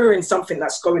 It's mirroring something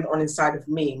that's going on inside of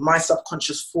me, my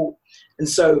subconscious thought. And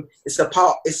so it's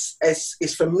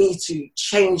for me to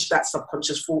change that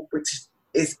subconscious thought, which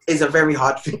is a very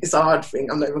hard thing. It's a hard thing.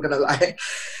 I'm not even going to lie.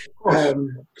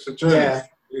 It's a journey. Yeah.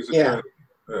 It's a journey.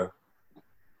 Yeah.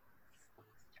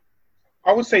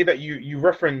 I would say that you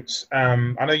reference, I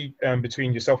know you,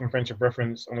 between yourself and Friendship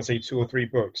reference, I want to say 2 or 3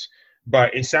 books,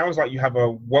 but it sounds like you have a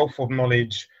wealth of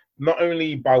knowledge, not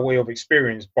only by way of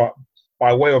experience, but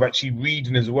by way of actually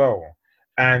reading as well.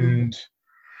 And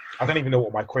I don't even know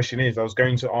what my question is. I was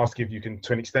going to ask if you can,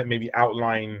 to an extent, maybe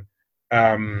outline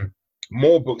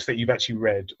more books that you've actually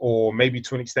read, or maybe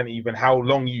to an extent even how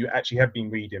long you actually have been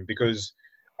reading. Because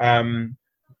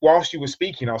whilst you were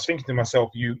speaking, I was thinking to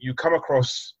myself, you come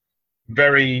across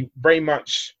very, very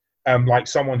much like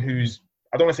someone who's,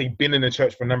 I don't want to say been in the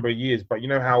church for a number of years, but you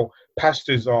know how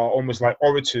pastors are almost like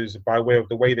orators by way of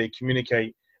the way they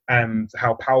communicate and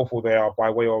how powerful they are by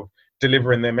way of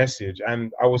delivering their message.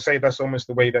 And I would say that's almost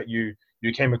the way that you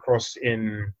came across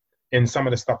in some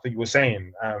of the stuff that you were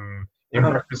saying, in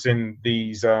referencing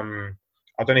these, I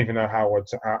don't even know how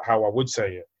I would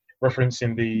say it,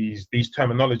 referencing these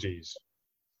terminologies.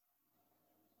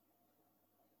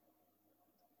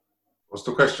 What's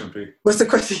the question, Pete? What's the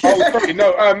question? Oh, sorry,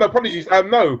 no, apologies.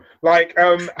 No, like,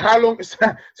 how long?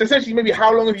 So essentially, maybe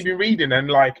how long have you been reading, and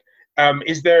like,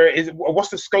 what's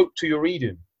the scope to your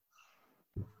reading?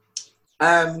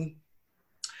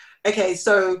 Okay,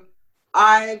 so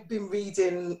I've been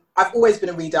reading. I've always been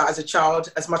a reader as a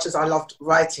child, as much as I loved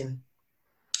writing.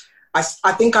 I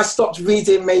think I stopped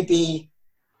reading maybe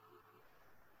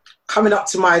coming up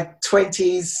to my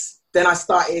 20s. Then I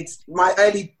started my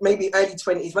early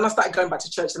 20s. When I started going back to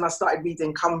church, then I started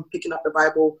reading, picking up the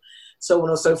Bible, so on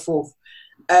and so forth.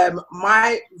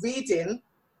 My reading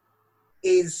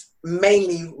is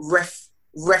mainly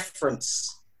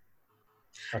reference.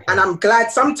 Okay. And I'm glad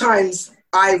sometimes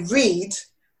I read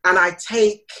and I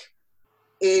take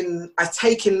in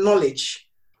knowledge,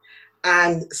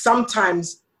 and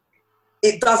sometimes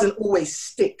it doesn't always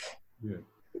stick. Yeah.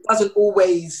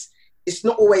 It's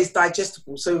not always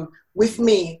digestible. So with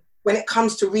me, when it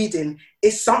comes to reading,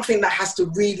 it's something that has to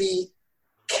really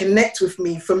connect with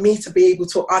me for me to be able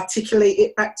to articulate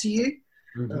it back to you.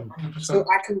 Mm-hmm. So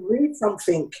I can read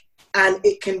something and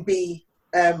it can be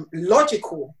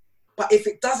logical, but if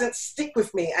it doesn't stick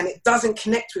with me and it doesn't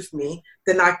connect with me,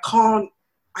 then I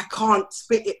can't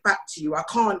spit it back to you. I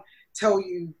can't tell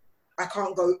you, I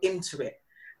can't go into it.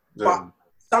 Yeah. But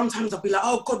sometimes I'll be like,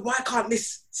 oh God, why can't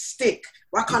this stick?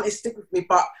 Why can't it stick with me?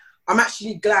 But I'm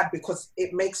actually glad, because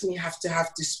it makes me have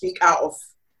to speak out of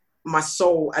my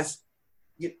soul.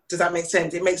 Does that make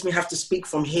sense? It makes me have to speak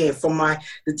from here, from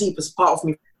the deepest part of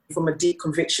me, from a deep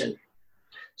conviction.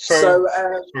 So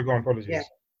go on, apologies. Yeah.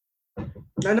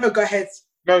 No, go ahead.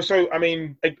 No, so I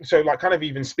mean, so like kind of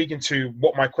even speaking to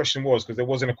what my question was, because there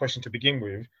wasn't a question to begin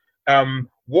with.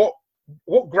 What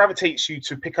gravitates you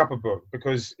to pick up a book?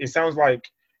 Because it sounds like,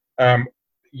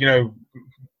 you know,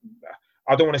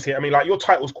 I don't want to say, I mean, like your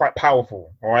title's quite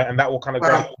powerful, all right? And that will kind of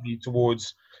gravitate you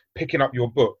towards picking up your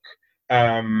book.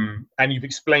 And you've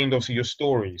explained obviously your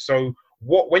story. So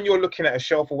when you're looking at a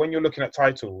shelf or when you're looking at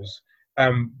titles,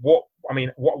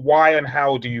 why and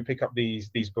how do you pick up these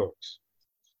books?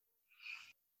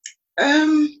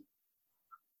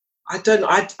 I don't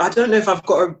know if I've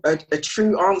got a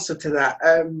true answer to that,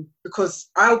 because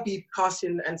I'll be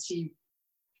passing and see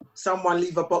someone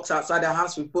leave a box outside their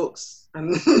house with books,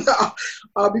 and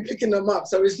I'll be picking them up.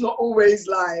 So it's not always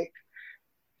like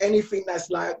anything that's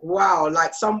like, wow,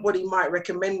 like somebody might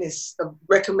recommend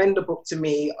a book to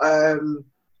me,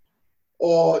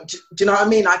 or do you know what I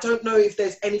mean? I don't know if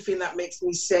there's anything that makes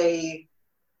me say,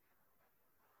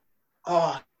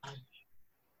 oh,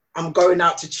 I'm going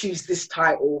out to choose this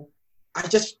title. I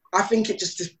think it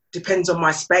just depends on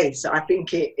my space. I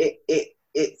think it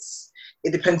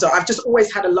depends on, I've just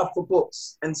always had a love for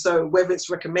books. And so whether it's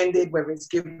recommended, whether it's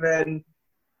given,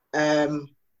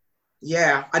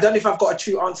 yeah, I don't know if I've got a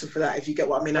true answer for that, if you get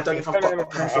what I mean. I don't know if I've got a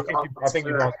perfect answer. I think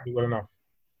you've answered it well enough.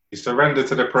 You surrender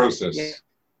to the process. Yeah,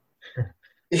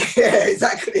 yeah,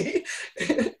 exactly.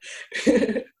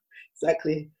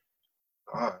 Exactly.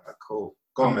 All right, cool.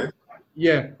 Go on, mate.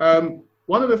 Yeah.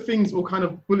 One of the things, or kind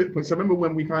of bullet points, I remember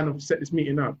when we kind of set this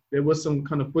meeting up, there was some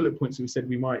kind of bullet points we said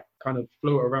we might kind of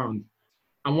float around.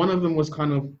 And one of them was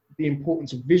kind of the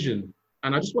importance of vision.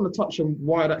 And I just want to touch on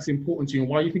why that's important to you and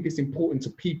why you think it's important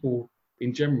to people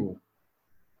in general.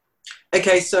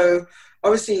 Okay, so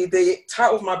obviously the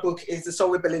title of my book is The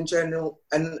Soul Rebellion Journal,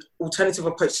 an alternative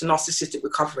approach to narcissistic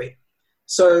recovery.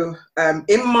 So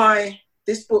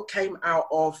this book came out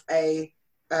of I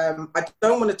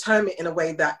don't want to term it in a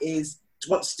way that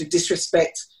wants to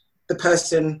disrespect the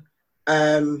person,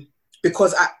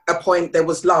 because at a point there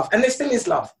was love, and there still is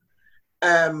love.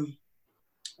 What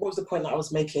was the point that I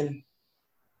was making?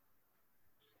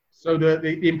 So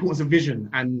the importance of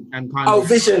vision and kind of...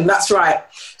 vision, that's right.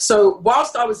 So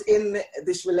whilst I was in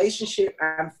this relationship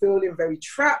and feeling very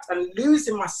trapped and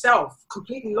losing myself,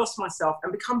 completely lost myself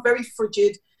and become very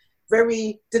frigid,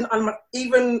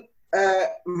 even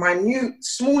minute,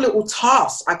 small little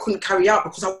tasks I couldn't carry out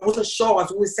because I wasn't sure. I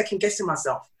was always second guessing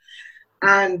myself.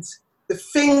 And the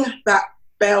thing that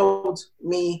bailed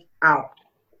me out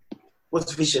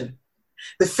was vision.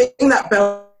 The thing that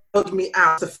bailed me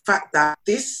out, the fact that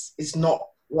this is not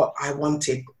what I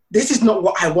wanted. This is not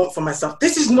what I want for myself.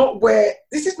 This is not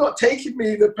taking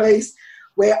me to the place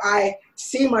where I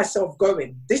see myself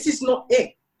going. This is not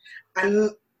it.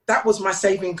 And that was my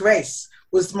saving grace,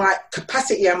 was my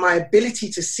capacity and my ability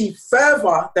to see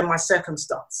further than my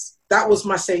circumstance. That was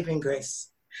my saving grace.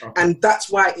 Okay. And that's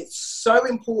why it's so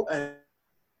important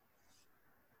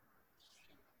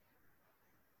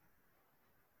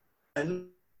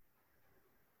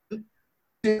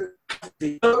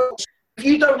if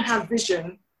you don't have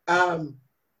vision, my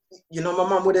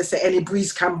mom would have said any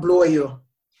breeze can blow you.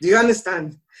 Do you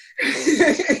understand?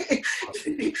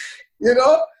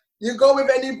 You go with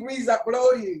any breeze that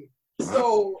blow you.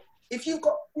 So if you've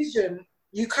got vision,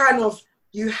 you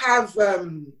have,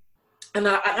 and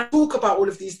I talk about all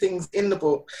of these things in the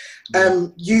book.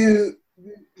 You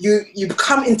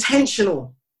become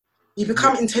intentional. You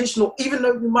become intentional, even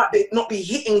though you might not be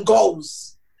hitting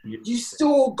goals. You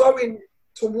still going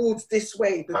towards this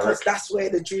way because that's where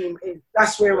the dream is.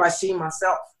 That's where I see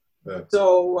myself. Yeah.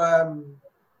 So,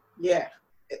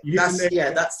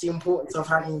 that's the importance of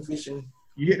having vision.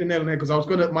 You hit the nail on there, because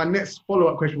my next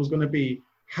follow-up question was going to be,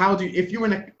 if you're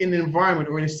in an environment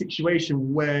or in a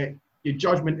situation where your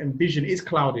judgment and vision is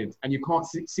clouded and you can't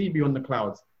see beyond the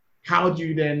clouds, how do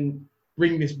you then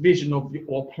bring this vision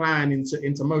or plan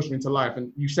into motion, into life?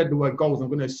 And you said the word goals. I'm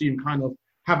going to assume kind of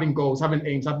having goals, having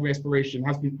aims, having aspiration,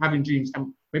 having dreams,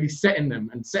 and maybe setting them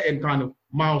and setting kind of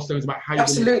milestones about how you're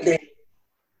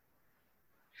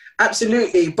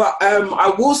Absolutely. But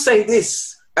I will say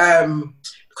this,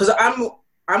 because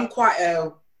I'm quite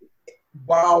a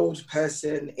wild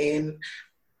person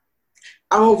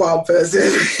I'm a wild person.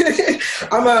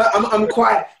 I'm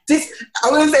quite I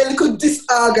wouldn't say a little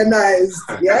disorganized,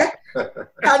 yeah?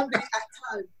 Can be at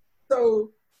times.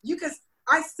 So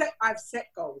I've set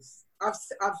goals. I've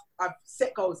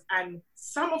set goals, and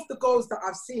some of the goals that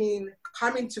I've seen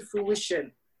come into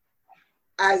fruition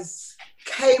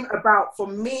came about for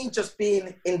me just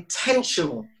being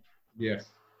intentional. Yes.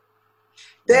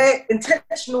 They're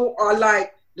intentional are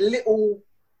like little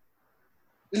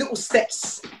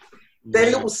steps.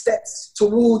 They're little steps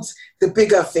towards the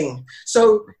bigger thing.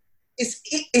 So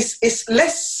it's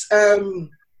less,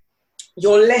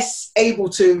 you're less able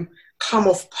to come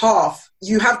off path.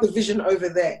 You have the vision over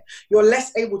there. You're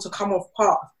less able to come off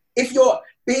path. If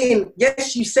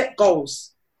yes, you set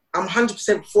goals. I'm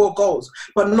 100% for goals,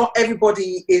 but not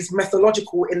everybody is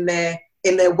methodological in their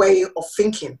way of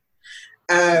thinking.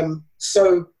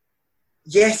 So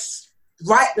yes,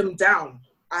 write them down.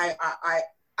 I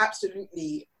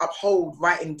absolutely uphold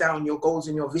writing down your goals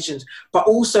and your visions, but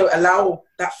also allow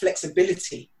that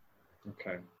flexibility.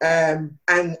 Okay. And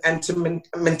to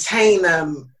maintain,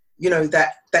 you know,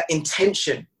 that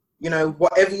intention. You know,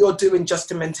 whatever you're doing, just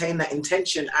to maintain that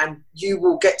intention, and you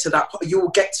will get to that. You will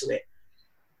get to it.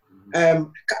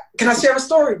 Can I share a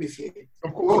story with you?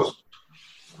 Of course.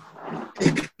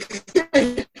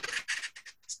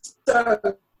 So,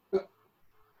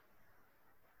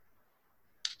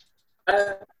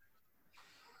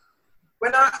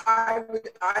 when I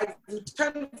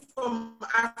returned from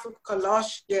Africa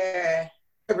last year,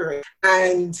 February,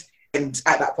 and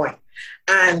at that point,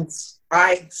 and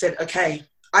I said, okay,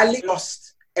 I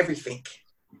lost everything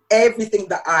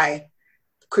that I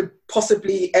could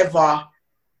possibly ever.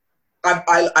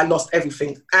 I lost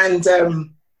everything, and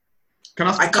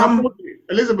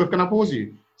Elizabeth, can I pause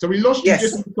you? So we lost you Yes.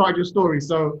 just at the start of your story.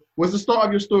 So was the start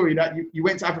of your story that you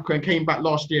went to Africa and came back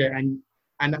last year, and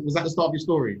that was that the start of your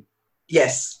story?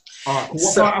 Yes. All right. Cool.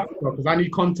 What So- about Africa? Because I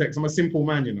need context. I'm a simple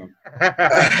man, you know.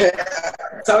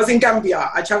 So I was in Gambia.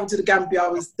 I traveled to the Gambia. I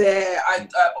was there. I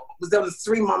was there for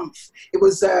 3 months. It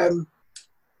was the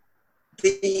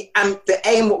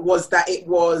aim was that it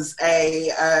was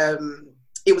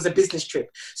a business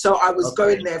trip. So I was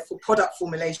going there for product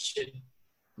formulation.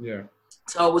 Yeah.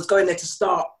 So I was going there to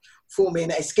start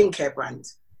forming a skincare brand.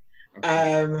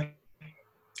 Okay.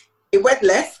 It went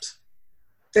left.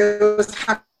 There was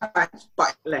happy, but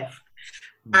it left.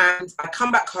 And I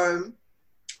come back home.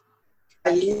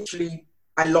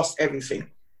 I lost everything.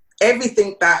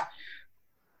 Everything that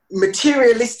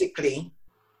materialistically,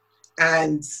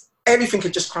 and everything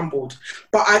had just crumbled.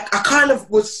 But I kind of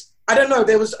was, I don't know,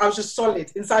 I was just solid.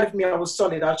 Inside of me, I was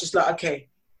solid. I was just like, okay,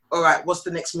 all right, what's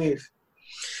the next move?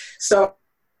 So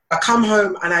I come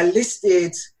home and I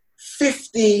listed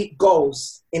 50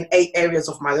 goals in 8 areas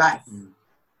of my life.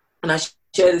 And I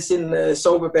share this in the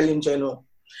Soul Rebellion Journal.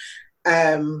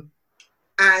 And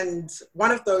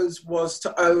one of those was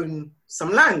to own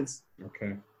some land.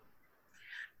 Okay.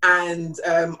 And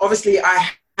obviously I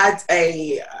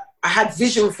had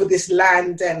vision for this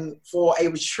land and for a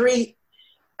retreat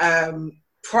some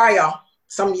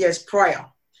years prior.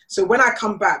 So when I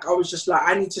come back, I was just like,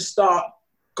 I need to start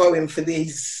going for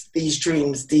these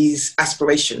dreams, these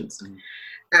aspirations.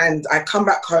 And I come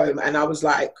back home and I was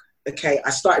like, okay, I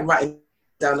started writing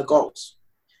down the goals.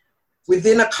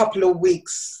 Within a couple of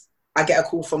weeks, I get a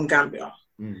call from Gambia.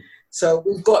 So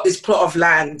we've got this plot of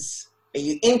land. Are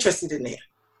you interested in it?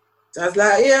 So I was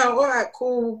like, yeah, all right,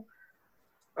 cool.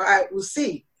 All right, we'll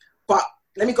see. But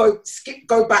let me go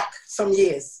back some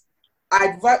years.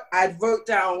 I wrote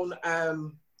down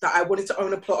that I wanted to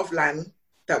own a plot of land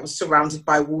that was surrounded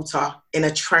by water in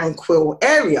a tranquil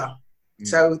area.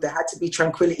 So there had to be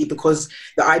tranquility because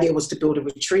the idea was to build a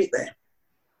retreat there.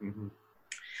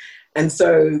 And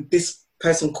so this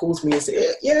person calls me and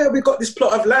says, yeah, we got this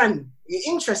plot of land. You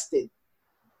interested?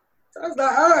 So I was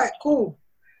like, all right, cool.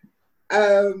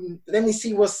 Let me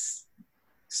see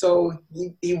so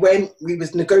he went, we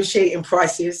was negotiating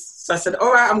prices. So I said,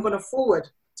 all right, I'm going to forward.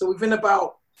 So within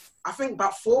about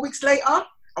 4 weeks later, I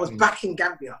was back in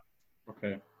Gambia.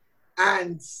 Okay.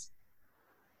 And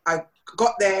I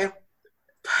got there,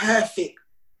 perfect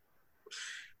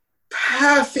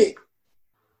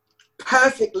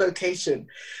location.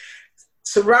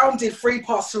 Surrounded, 3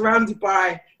 parts surrounded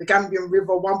by the Gambian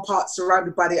River, 1 part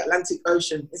surrounded by the Atlantic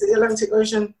Ocean. Is it the Atlantic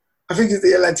Ocean? I think it's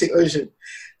the Atlantic Ocean.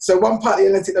 So 1 part the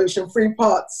Atlantic Ocean, 3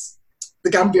 parts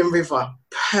the Gambian River.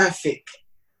 Perfect.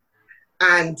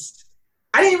 And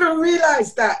I didn't even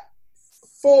realize that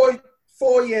 4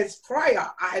 years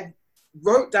prior, I had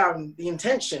wrote down the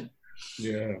intention.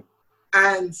 Yeah.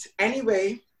 And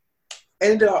anyway,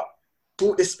 ended up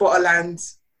bought this spot of land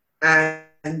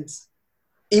and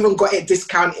even got it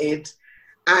discounted.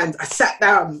 And I sat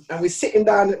down and we're sitting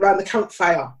down around the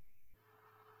campfire.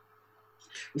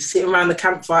 We're sitting around the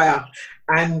campfire,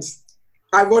 and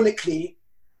ironically,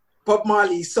 Bob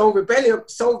Marley's Soul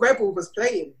Rebel was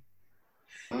playing.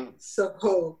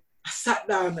 So I sat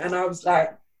down and I was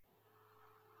like,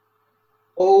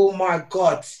 oh my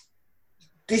God,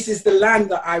 this is the land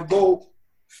that I wrote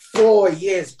 4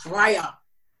 years prior.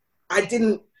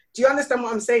 Do you understand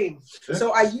what I'm saying? Sure.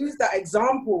 So I use that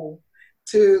example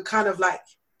to kind of like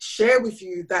share with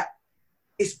you that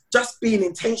it's just being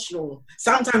intentional.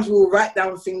 Sometimes we'll write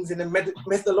down things in a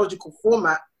methodological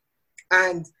format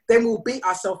and then we'll beat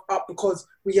ourselves up because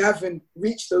we haven't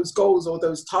reached those goals or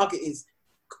those targets.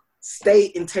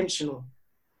 Stay intentional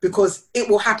because it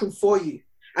will happen for you.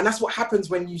 And that's what happens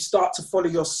when you start to follow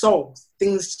your soul.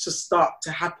 Things just start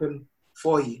to happen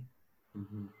for you.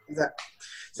 Does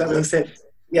that make sense?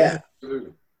 Yeah.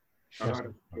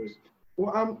 Absolutely.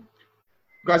 Well,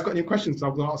 guys, got any questions?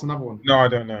 I'm gonna ask another one. No, I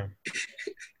don't know.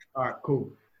 All right,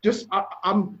 cool.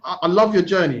 I love your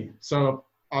journey. So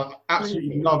I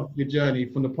absolutely love your journey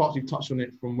from the parts you touched on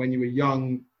it, from when you were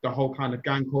young, the whole kind of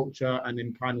gang culture, and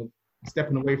then kind of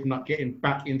stepping away from that, getting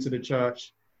back into the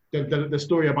church, the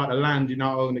story about the land you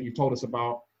now own that you told us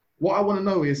about. What I want to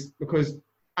know is, because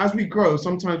as we grow,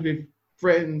 sometimes with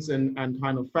friends and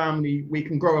kind of family, we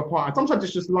can grow apart. And sometimes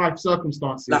it's just life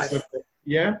circumstances. So,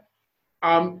 yeah.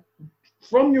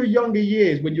 From your younger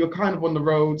years, when you were kind of on the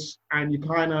roads and you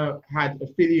kind of had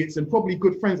affiliates and probably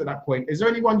good friends at that point, is there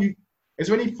any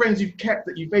friends you've kept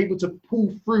that you've able to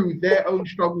pull through their own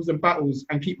struggles and battles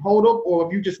and keep hold of? Or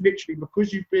have you just literally,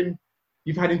 because you've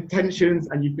had intentions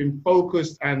and you've been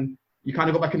focused and you kind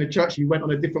of got back in the church, you went on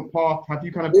a different path, have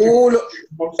you kind of...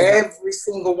 Every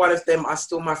single one of them are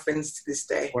still my friends to this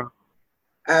day. Wow.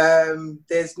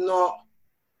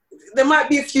 There might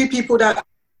be a few people that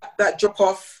drop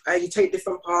off, you take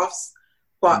different paths,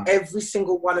 but every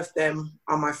single one of them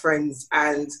are my friends.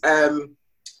 And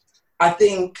I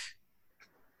think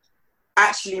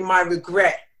actually my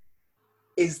regret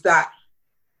is that,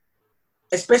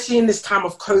 especially in this time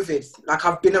of COVID, like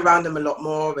I've been around them a lot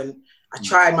more and I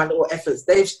tried my little efforts.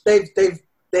 They're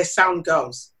sound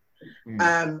girls.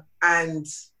 And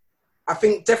I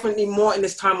think definitely more in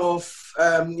this time of,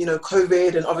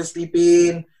 COVID and obviously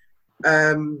being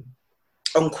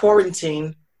on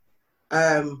quarantine,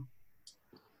 I've,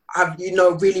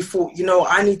 really thought,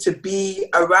 I need to be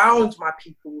around my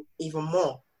people even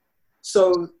more.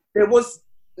 So there was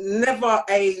never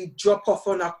a drop off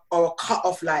or a cut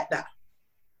off like that.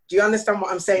 Do you understand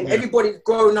what I'm saying? Yeah. Everybody's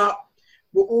grown up.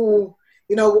 We're all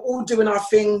doing our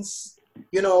things,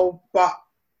 but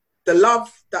that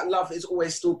love has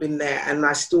always still been there. And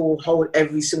I still hold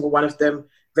every single one of them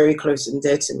very close and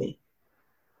dear to me.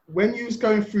 When you was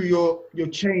going through your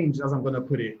change, as I'm going to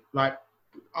put it, like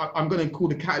I'm going to call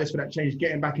the catalyst for that change,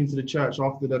 getting back into the church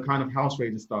after the kind of house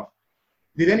raid and stuff.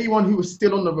 Did anyone who was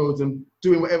still on the roads and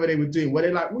doing whatever they were doing, were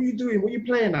they like, what are you doing? What are you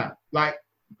playing at? Like,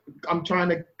 I'm trying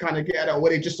to kind of get at that. Or were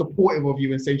they just supportive of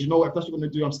you and saying, you know what, if that's what you're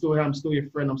going to do, I'm still here, I'm still your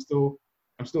friend, I'm still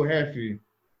here for you?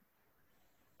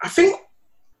 I think,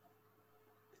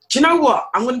 do you know what?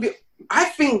 I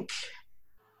think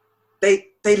they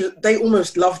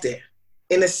almost loved it,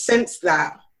 in a sense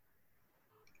that,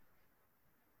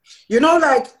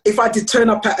 like if I did turn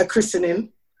up at a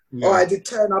christening, or I did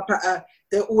turn up at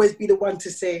they'll always be the one to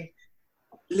say,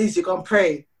 Liz, you're going to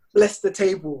pray, bless the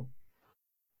table.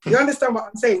 You understand what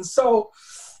I'm saying? So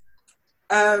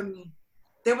there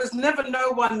was never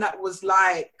no one that was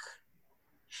like,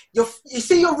 you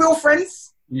see your real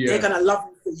friends? Yeah. They're going to love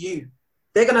you for you.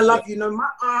 They're going to love you no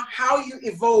matter how you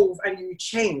evolve and you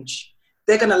change.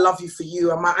 They're going to love you for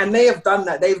you. And they have done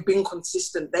that. They've been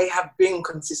consistent. They have been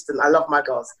consistent. I love my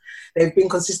girls. They've been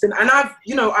consistent. And I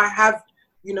have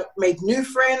made new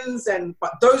friends,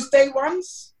 but those day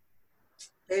ones,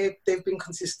 they've been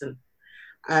consistent.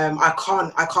 I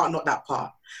can't knock that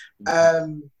part.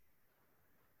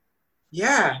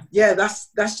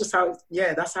 That's just how,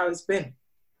 that's how it's been.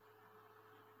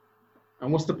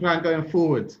 And what's the plan going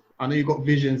forward? I know you've got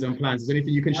visions and plans. Is there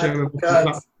anything you can share with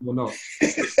us or not?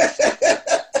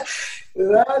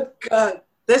 God.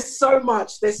 There's so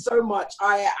much.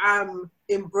 I am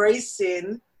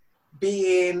embracing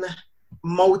being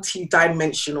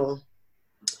multi-dimensional.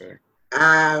 Okay.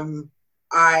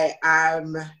 I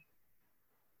am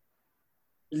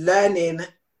learning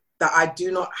that I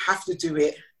do not have to do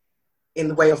it in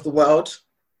the way of the world.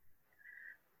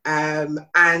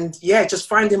 Just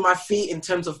finding my feet in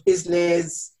terms of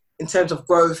business, in terms of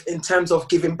growth, in terms of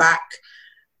giving back,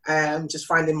 just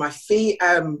finding my feet.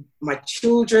 My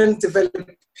children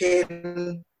developing,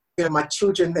 my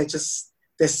children,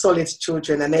 they're solid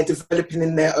children and they're developing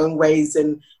in their own ways.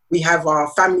 And we have our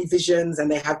family visions and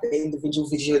they have their individual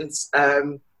visions.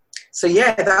 That's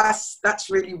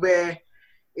really where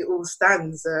it all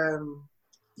stands. How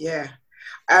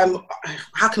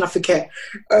can I forget?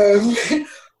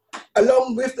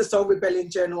 Along with the Soul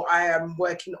Rebellion Journal, I am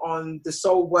working on the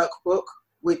Soul Workbook,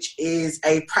 which is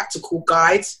a practical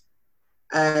guide.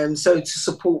 So to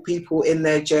support people in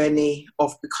their journey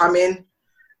of becoming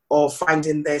or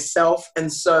finding their self.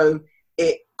 And so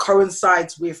it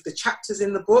coincides with the chapters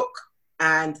in the book,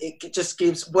 and it just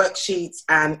gives worksheets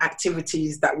and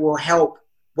activities that will help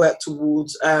work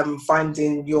towards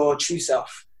finding your true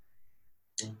self.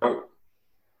 Oh.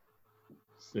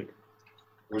 Sick.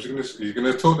 Was you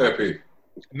gonna talk there, P?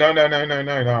 No,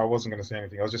 I wasn't gonna say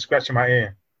anything. I was just scratching my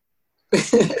ear.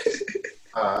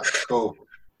 Cool.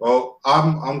 Well,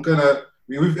 I'm gonna.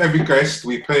 With every guest,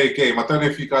 we play a game. I don't know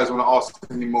if you guys want to ask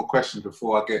any more questions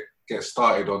before I get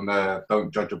started on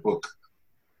Don't Judge a Book.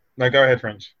 No, go ahead,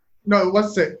 French. No,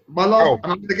 what's it? My last, Oh.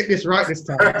 and I'm gonna get this right this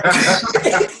time.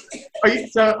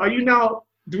 Are you now?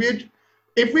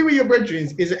 If we were your brethren,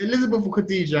 is it Elizabeth or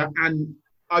Khadija? And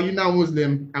are you now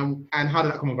Muslim? And how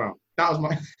did that come about? That was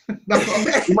my.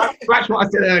 That's what I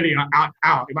said earlier.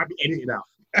 Out. It might be edited out.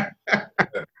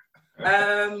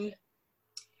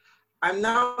 I'm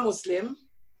now Muslim.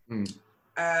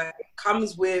 It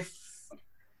comes with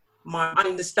my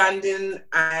understanding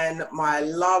and my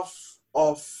love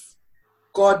of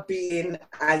God being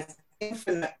as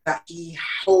infinite that He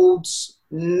holds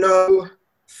no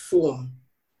form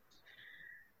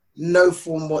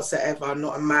whatsoever.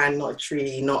 Not a man, not a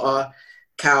tree, not a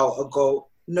cow, a goat,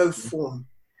 no form.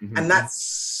 And that's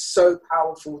so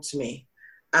powerful to me.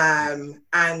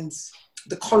 And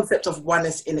the concept of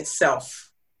oneness in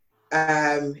itself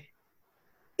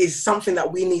is something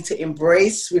that we need to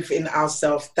embrace within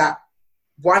ourselves, that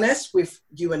oneness with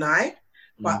you and I,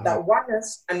 but that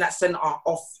oneness and that center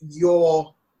of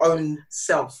your own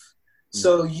self.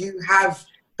 So you have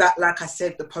that, like I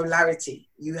said, the polarity.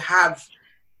 You have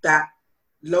that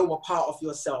lower part of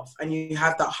yourself and you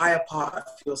have that higher part of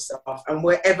yourself, and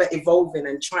we're ever evolving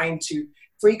and trying to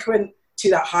frequent to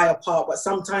that higher part, but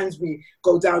sometimes we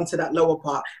go down to that lower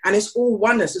part, and it's all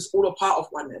oneness. It's all a part of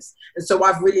oneness. And so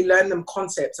I've really learned them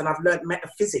concepts, and I've learned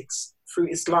metaphysics through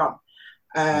Islam,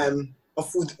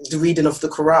 of the reading of the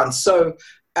Quran. So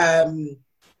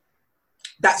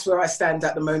that's where I stand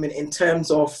at the moment in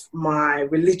terms of my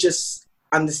religious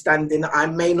understanding. I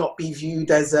may not be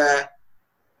viewed as a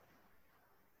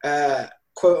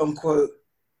quote unquote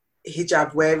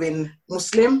hijab wearing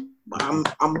Muslim. I'm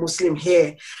Muslim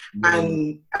here.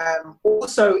 And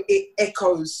also it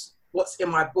echoes what's in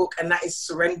my book, and that is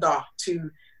surrender to,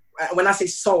 when I say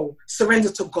soul,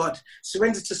 surrender to God,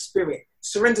 surrender to spirit,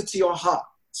 surrender to your heart,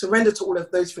 surrender to all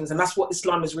of those things. And that's what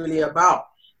Islam is really about.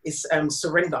 It's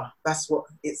surrender. That's what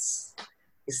it's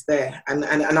there. And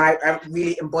I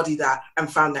really embody that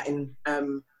and found that in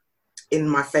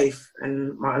my faith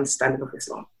and my understanding of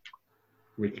Islam.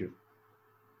 Wicked.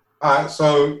 All right,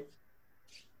 so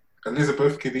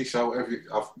Elizabeth, Khadija,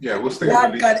 whatever. We'll stay Yeah,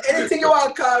 with God, anything you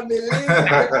want to call me,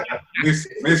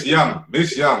 Miss Young.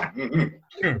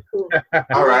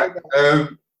 All right.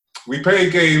 We play a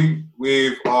game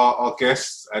with our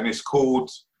guests, and it's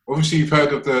called, obviously you've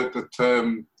heard of the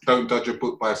term, don't judge a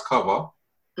book by its cover.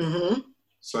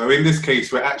 So in this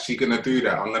case, we're actually going to do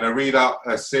that. I'm going to read out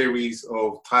a series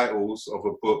of titles of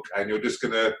a book, and you're just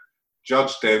going to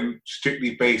judge them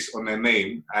strictly based on their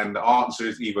name, and the answer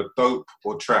is either dope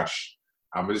or trash.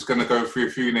 And we're just going to go through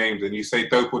a few names, and you say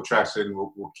dope or trash, and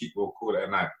we'll call it a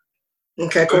night.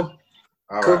 Okay, cool.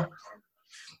 All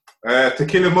right. To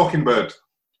Kill a Mockingbird.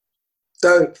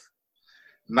 Dope.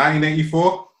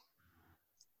 1984.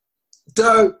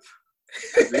 Dope.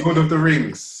 The Lord of the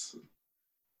Rings.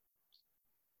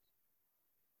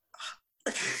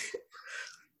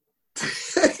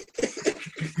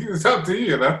 It's up to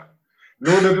you, know.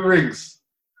 Lord of the Rings.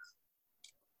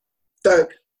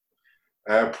 Dope.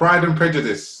 Pride and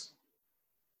Prejudice.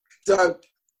 Dope.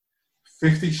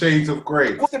 50 Shades of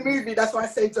Grey. What's the movie? That's why I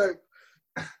say dope.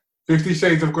 50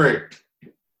 Shades of Grey.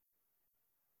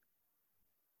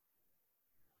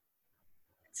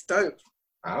 It's dope.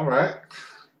 All right.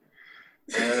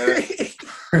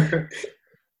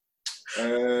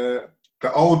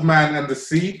 The Old Man and the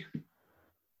Sea.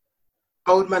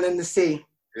 Old Man and the Sea.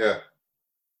 Yeah.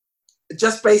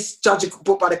 Just judge a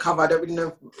book by the cover. I don't really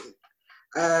know.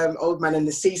 Old Man and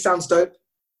the Sea sounds dope.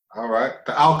 All right.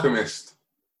 The Alchemist.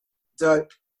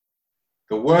 Dope.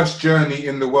 The Worst Journey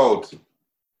in the World.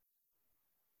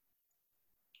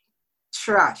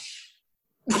 Trash.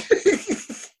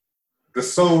 The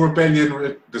Soul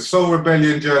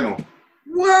Rebellion Journal.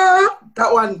 What?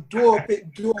 That one, dope it.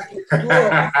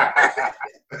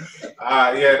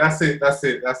 Yeah, that's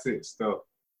it. Still.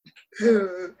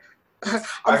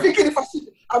 I'm thinking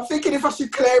if I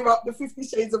should clear up the 50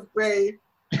 Shades of Grey.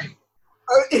 No,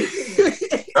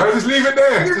 just leave it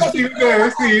there. Just leave it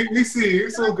there. We see.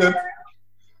 It's all good.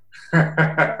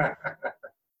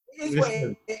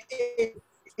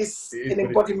 It's an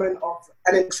embodiment of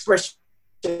an expression.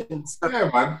 Yeah,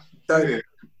 man. So,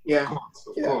 yeah. Of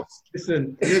course.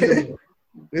 Listen,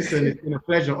 it's been a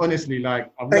pleasure. Honestly,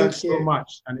 like I've learned so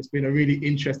much, and it's been a really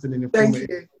interesting and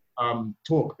informative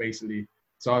talk, basically.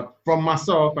 So from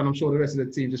myself, and I'm sure the rest of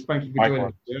the team, just thank you for joining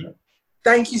us. Yeah?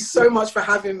 Thank you so much for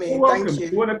having me. You're welcome. Thank you.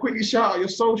 You want to quickly shout out your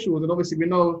socials, and obviously we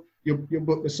know your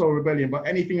book, The Soul Rebellion, but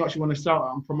anything else you want to shout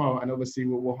out and promote, and obviously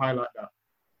we'll highlight that.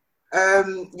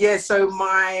 So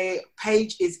my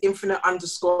page is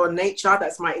infinite_nature.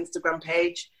 That's my Instagram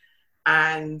page.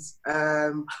 And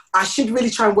I should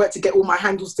really try and work to get all my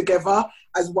handles together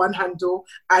as one handle.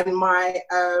 And my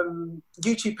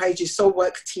YouTube page is Soul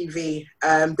Work TV.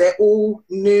 They're all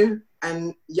new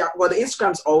and young. Well, the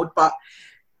Instagram's old, but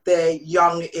they're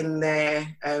young in their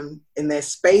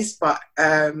space. But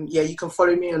yeah, you can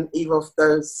follow me on either of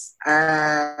those.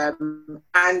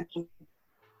 And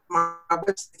my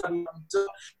website,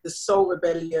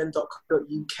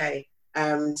 thesoulrebellion.co.uk.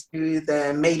 To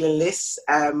the mailing list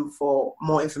for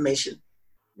more information.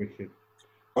 Wicked.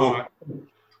 All right.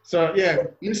 So yeah,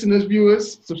 listeners,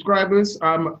 viewers, subscribers,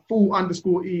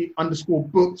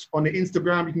 full_E_booked on the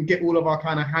Instagram. You can get all of our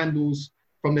kind of handles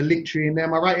from the link tree in there.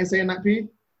 Am I right in saying that, P?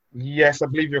 Yes, I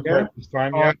believe you're correct this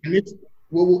time. Yeah. And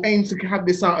we'll aim to have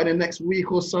this out in the next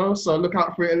week or so. So look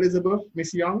out for it, Elizabeth,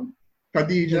 Miss Young,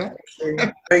 Khadija.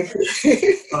 Thank you.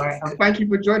 All right. And thank you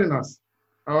for joining us.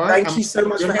 All right. Thank you so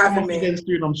much for having me. Again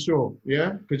soon, I'm sure.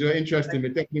 Yeah, because you're interesting. We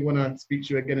definitely want to speak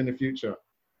to you again in the future.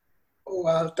 Oh,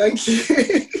 wow. Thank you.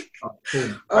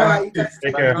 Cool. All right.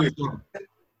 Take care. All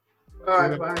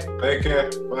right. Bye. Take care.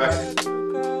 Bye.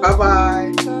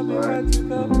 Bye-bye. Tell me where to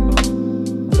go.